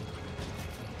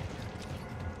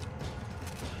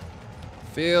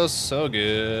 Feels so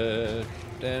good.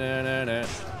 Da-na-na-na.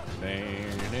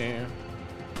 Da-na.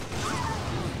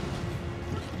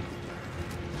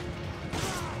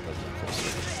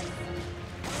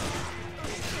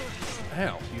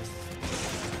 Hell,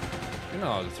 you're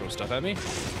not allowed to throw stuff at me.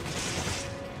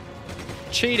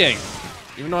 Cheating!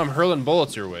 Even though I'm hurling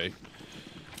bullets your way.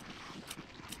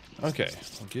 Okay,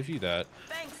 I'll give you that.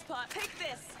 Thank part. Take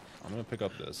this. I'm gonna pick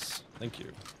up this. Thank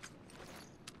you.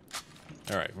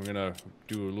 Alright, we're gonna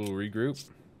do a little regroup.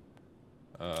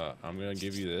 I'm gonna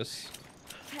give you this.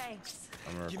 Thanks.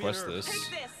 I'm gonna Give me an request herb. this.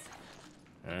 Take this.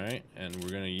 Alright, and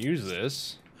we're gonna use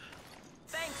this.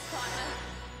 Thanks, partner.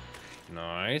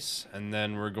 Nice. And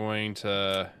then we're going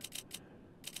to...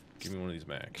 Give me one of these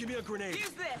back. Give me a grenade.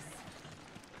 Use this.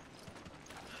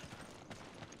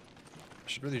 I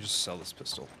should really just sell this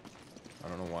pistol. I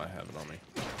don't know why I have it on me.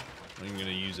 I'm even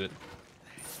gonna use it.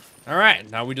 Alright,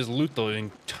 now we just loot the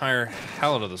entire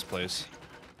hell out of this place.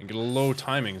 And get a low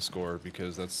timing score,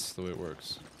 because that's the way it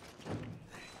works.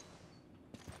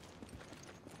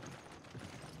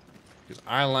 Because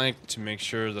I like to make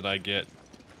sure that I get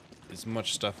as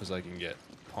much stuff as I can get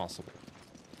possible.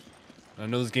 I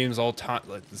know this game's all time,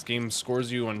 like this game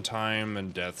scores you on time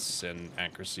and deaths and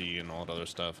accuracy and all that other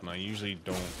stuff, and I usually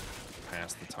don't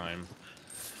pass the time.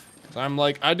 So I'm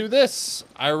like, I do this.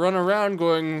 I run around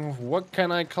going, what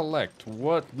can I collect?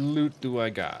 What loot do I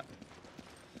got?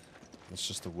 It's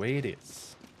just the way it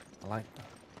is. I like that.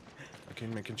 I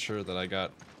can making sure that I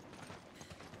got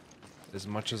as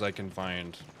much as I can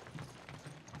find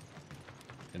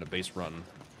in a base run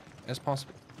as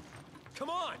possible. Come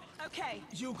on. Okay.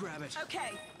 You grab it.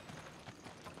 Okay.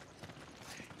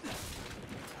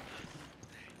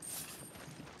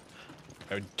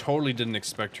 I totally didn't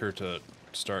expect her to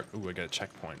start. Ooh, I got a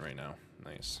checkpoint right now.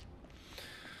 Nice.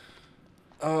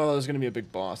 Oh, there's gonna be a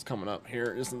big boss coming up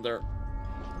here, isn't there?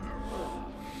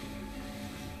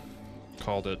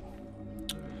 Called it.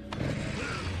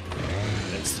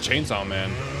 It's the Chainsaw Man.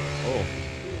 Oh.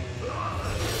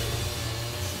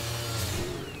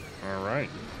 Alright.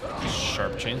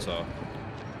 Sharp chainsaw.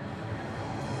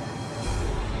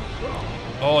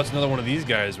 Oh, it's another one of these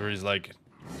guys where he's like,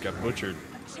 got butchered. A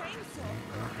chainsaw?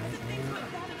 Did things look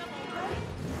bad enough already?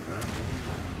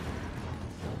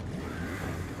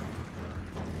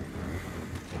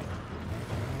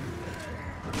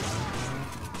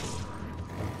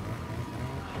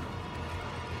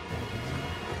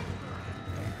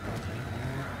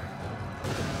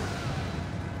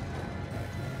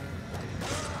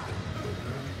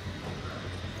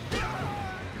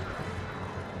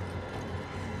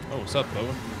 Oh, what's up, Bo?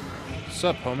 What's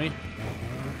up, homie?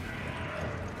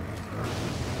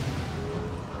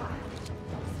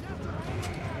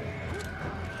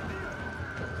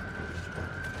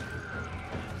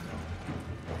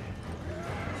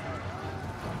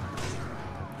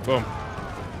 Boom.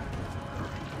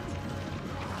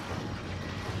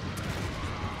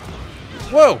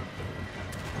 Whoa!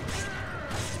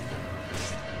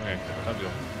 Okay, time to go.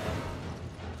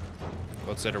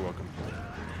 Outsider, welcome.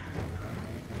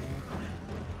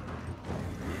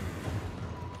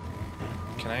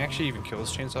 Can I actually even kill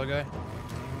this chainsaw guy?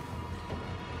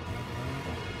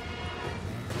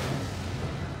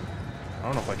 I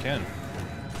don't know if I can.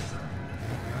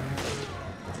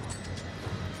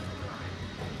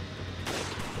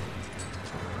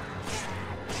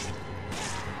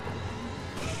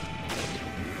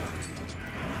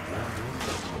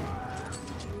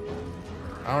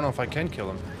 I don't know if I can kill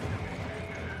him.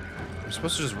 I'm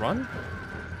supposed to just run?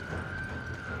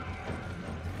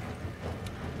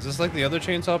 Is this like the other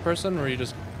chainsaw person where you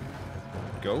just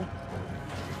go? Oh.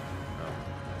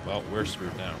 Well, we're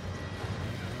screwed now.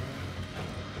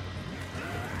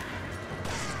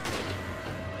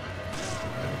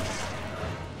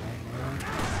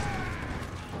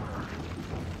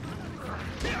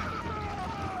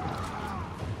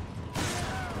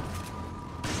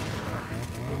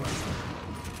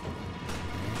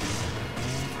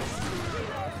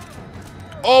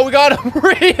 Oh, we got him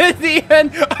right at the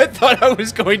end. I thought I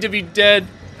was going to be dead.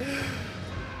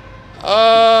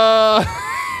 I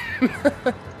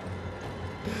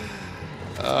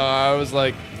was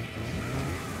like,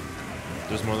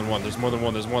 there's more than one. There's more than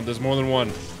one. There's one. There's more than one.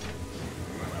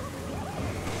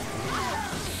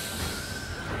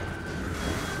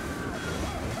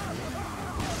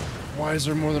 Why is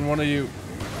there more than one of you?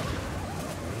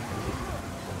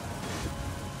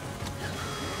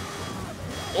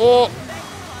 Oh!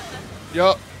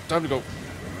 Yup, time to go.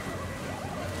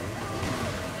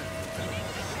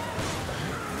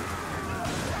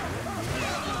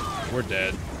 We're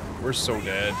dead. We're so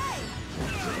dead.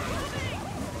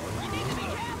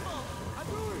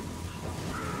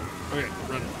 Okay,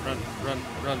 run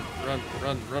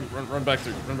back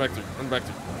through, run back through, run back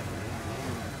through.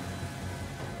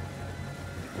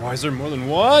 Why is there more than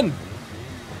one?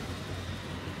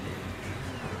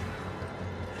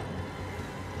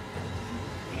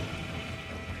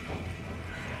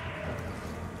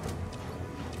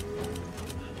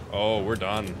 Oh, we're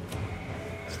done.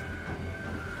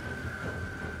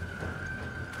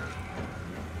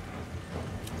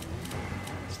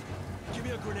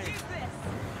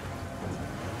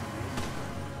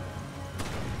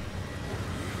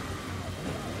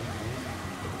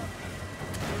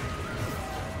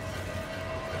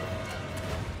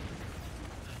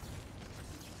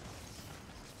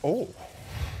 Oh.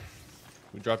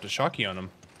 We dropped a shocky on him.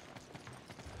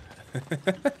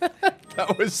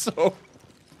 That was so...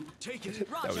 Take it.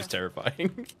 That was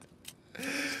terrifying.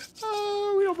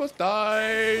 Oh, we almost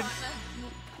died.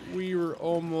 We were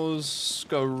almost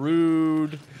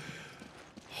screwed.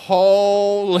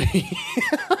 Holy.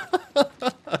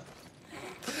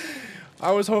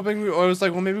 I was hoping, I was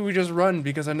like, well, maybe we just run,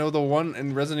 because I know the one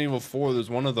in Resident Evil 4, there's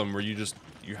one of them where you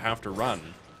have to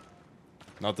run.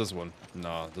 Not this one.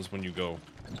 Nah, this one you go.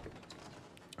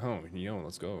 Oh, yo,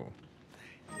 let's go.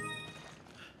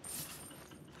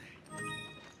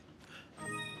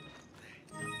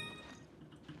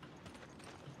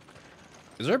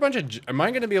 Is there a bunch of... Am I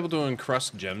going to be able to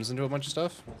encrust gems into a bunch of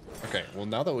stuff? Okay, well,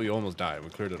 now that we almost died, we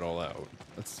cleared it all out.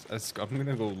 I'm going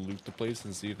to go loot the place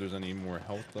and see if there's any more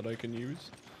health that I can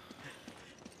use.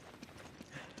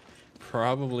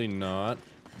 Probably not,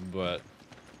 but...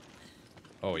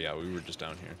 Oh, yeah, we were just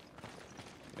down here.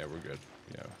 Yeah, we're good.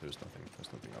 Yeah, there's nothing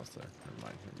else there. Never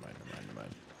mind.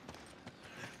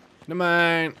 Never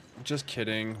mind. Just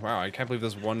kidding. Wow, I can't believe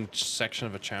this one section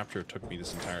of a chapter took me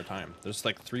this entire time. There's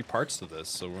like 3 parts to this,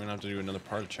 so we're gonna have to do another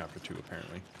part of chapter 2,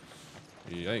 apparently.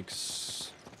 Yikes.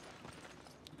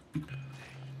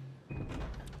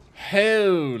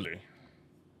 Holy.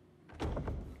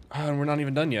 And we're not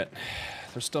even done yet.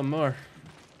 There's still more.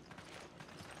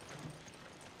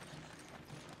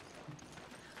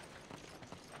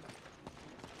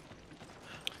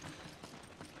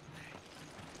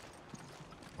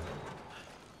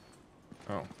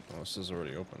 Oh, well, this is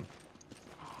already open.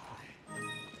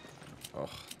 Oh,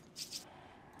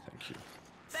 thank you.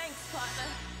 Thanks, partner.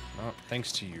 Oh,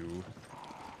 thanks to you.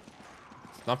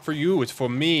 It's not for you, it's for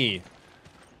me.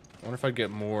 I wonder if I'd get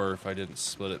more if I didn't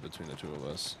split it between the 2 of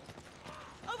us.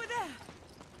 Over there.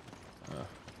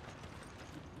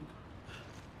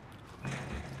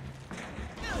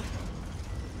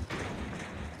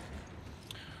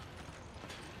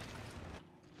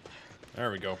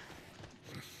 There we go.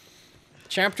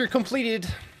 Chapter completed.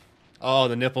 Oh,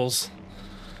 the nipples.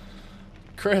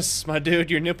 Chris, my dude,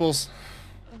 your nipples.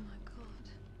 Oh my god.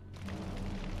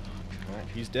 Well,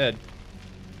 he's dead.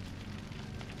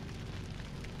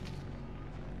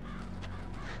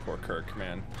 Poor Kirk,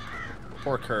 man.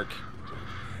 Poor Kirk.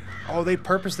 Oh, they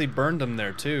purposely burned him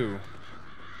there, too.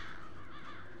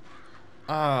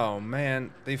 Oh,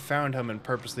 man. They found him and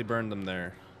purposely burned him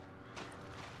there.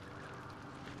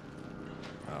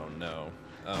 Oh, no.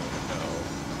 Oh, no.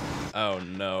 Oh,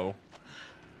 no.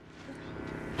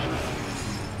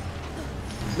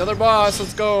 Another boss,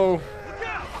 let's go!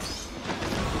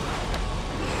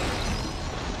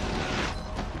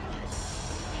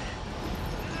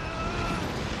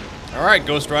 Alright,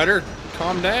 Ghost Rider,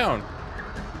 calm down.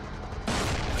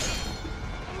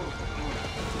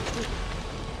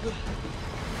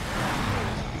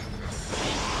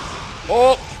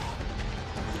 Oh!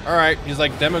 Alright, he's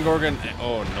like Demogorgon.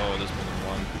 Oh no, there's more than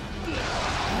one. Oh,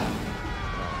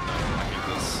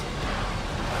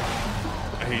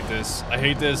 no, I hate this. I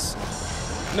hate this.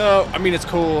 No, I mean, it's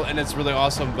cool and it's really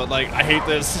awesome, but like, I hate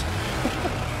this.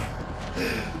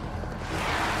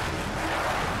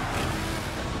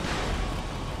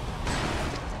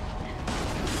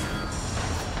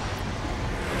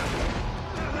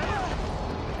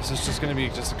 Is this just gonna be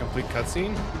just a complete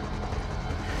cutscene? Or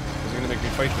is it gonna make me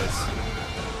fight this?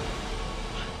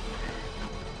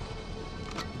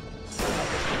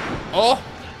 Oh!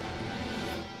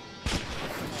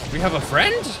 We have a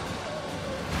friend?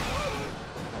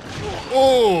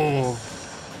 Oh!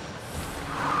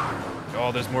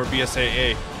 Oh, there's more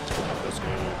BSAA. Let's go.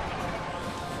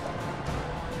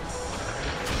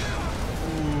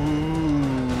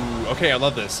 Ooh. Okay, I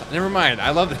love this. Never mind, I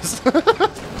love this.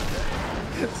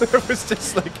 It was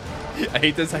just like, I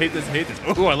hate this, I hate this, I hate this.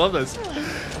 Oh, I love this.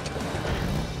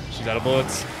 She's out of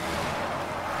bullets.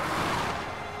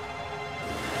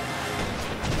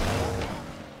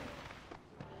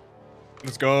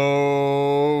 Let's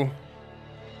go.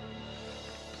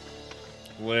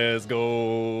 Let's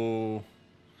go.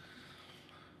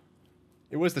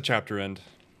 It was the chapter end.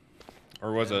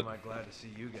 Or was it? Am I glad to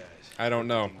see you guys? I don't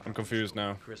know. I'm confused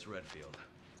now. Chris Redfield.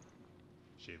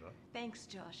 Shiva. Thanks,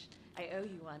 Josh. I owe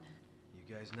you one.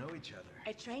 You guys know each other.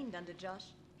 I trained under Josh.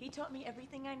 He taught me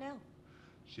everything I know.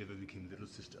 Shiva became little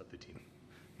sister of the team.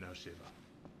 Now Shiva,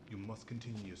 you must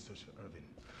continue your search for Irvin.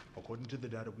 According to the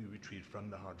data we retrieved from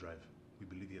the hard drive, we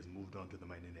believe he has moved on to the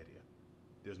mining area.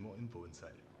 There's more info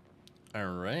inside.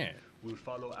 Alright. We'll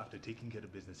follow after taking care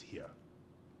of business here.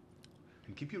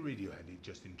 And keep your radio handy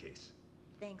just in case.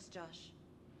 Thanks, Josh.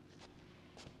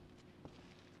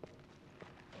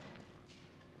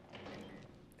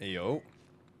 Hey, yo.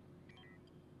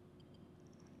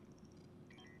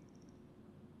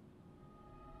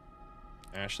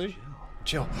 Ashley?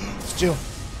 Jill. It's Jill.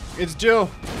 It's Jill.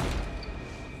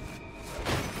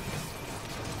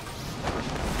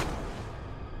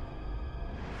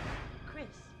 Chris,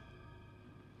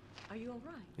 are you all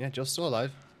right? Yeah, Jill's still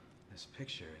alive. This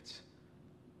picture, it's...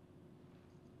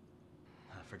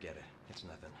 Ah, forget it. It's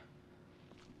nothing.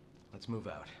 Let's move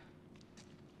out.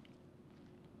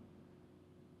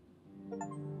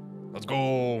 Let's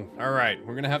go. All right,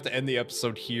 we're gonna have to end the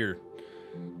episode here.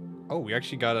 Oh, we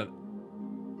actually got a...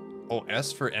 Oh,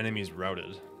 S for enemies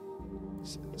routed.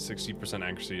 60%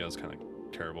 accuracy. That was kind of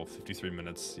terrible. 53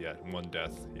 minutes. Yeah, 1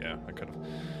 death. Yeah, I could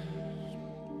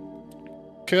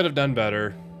have done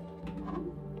better.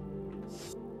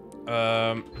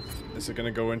 Is it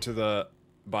gonna go into the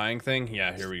buying thing?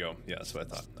 Yeah, here we go. Yeah, that's what I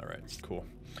thought. All right, cool.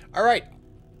 All right.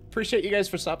 Appreciate you guys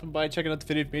for stopping by, checking out the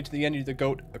video. If you made it to the end, you're the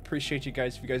GOAT. Appreciate you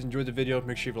guys. If you guys enjoyed the video,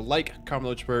 make sure you leave a like, comment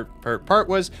which part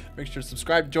was. Make sure to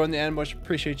subscribe, join the ambush.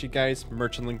 Appreciate you guys.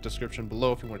 Merchant link description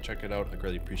below if you want to check it out. I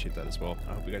greatly appreciate that as well.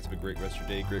 I hope you guys have a great rest of your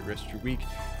day, great rest of your week.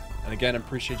 And again, I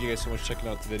appreciate you guys so much checking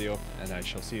out the video, and I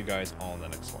shall see you guys all in the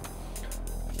next one.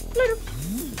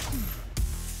 Later.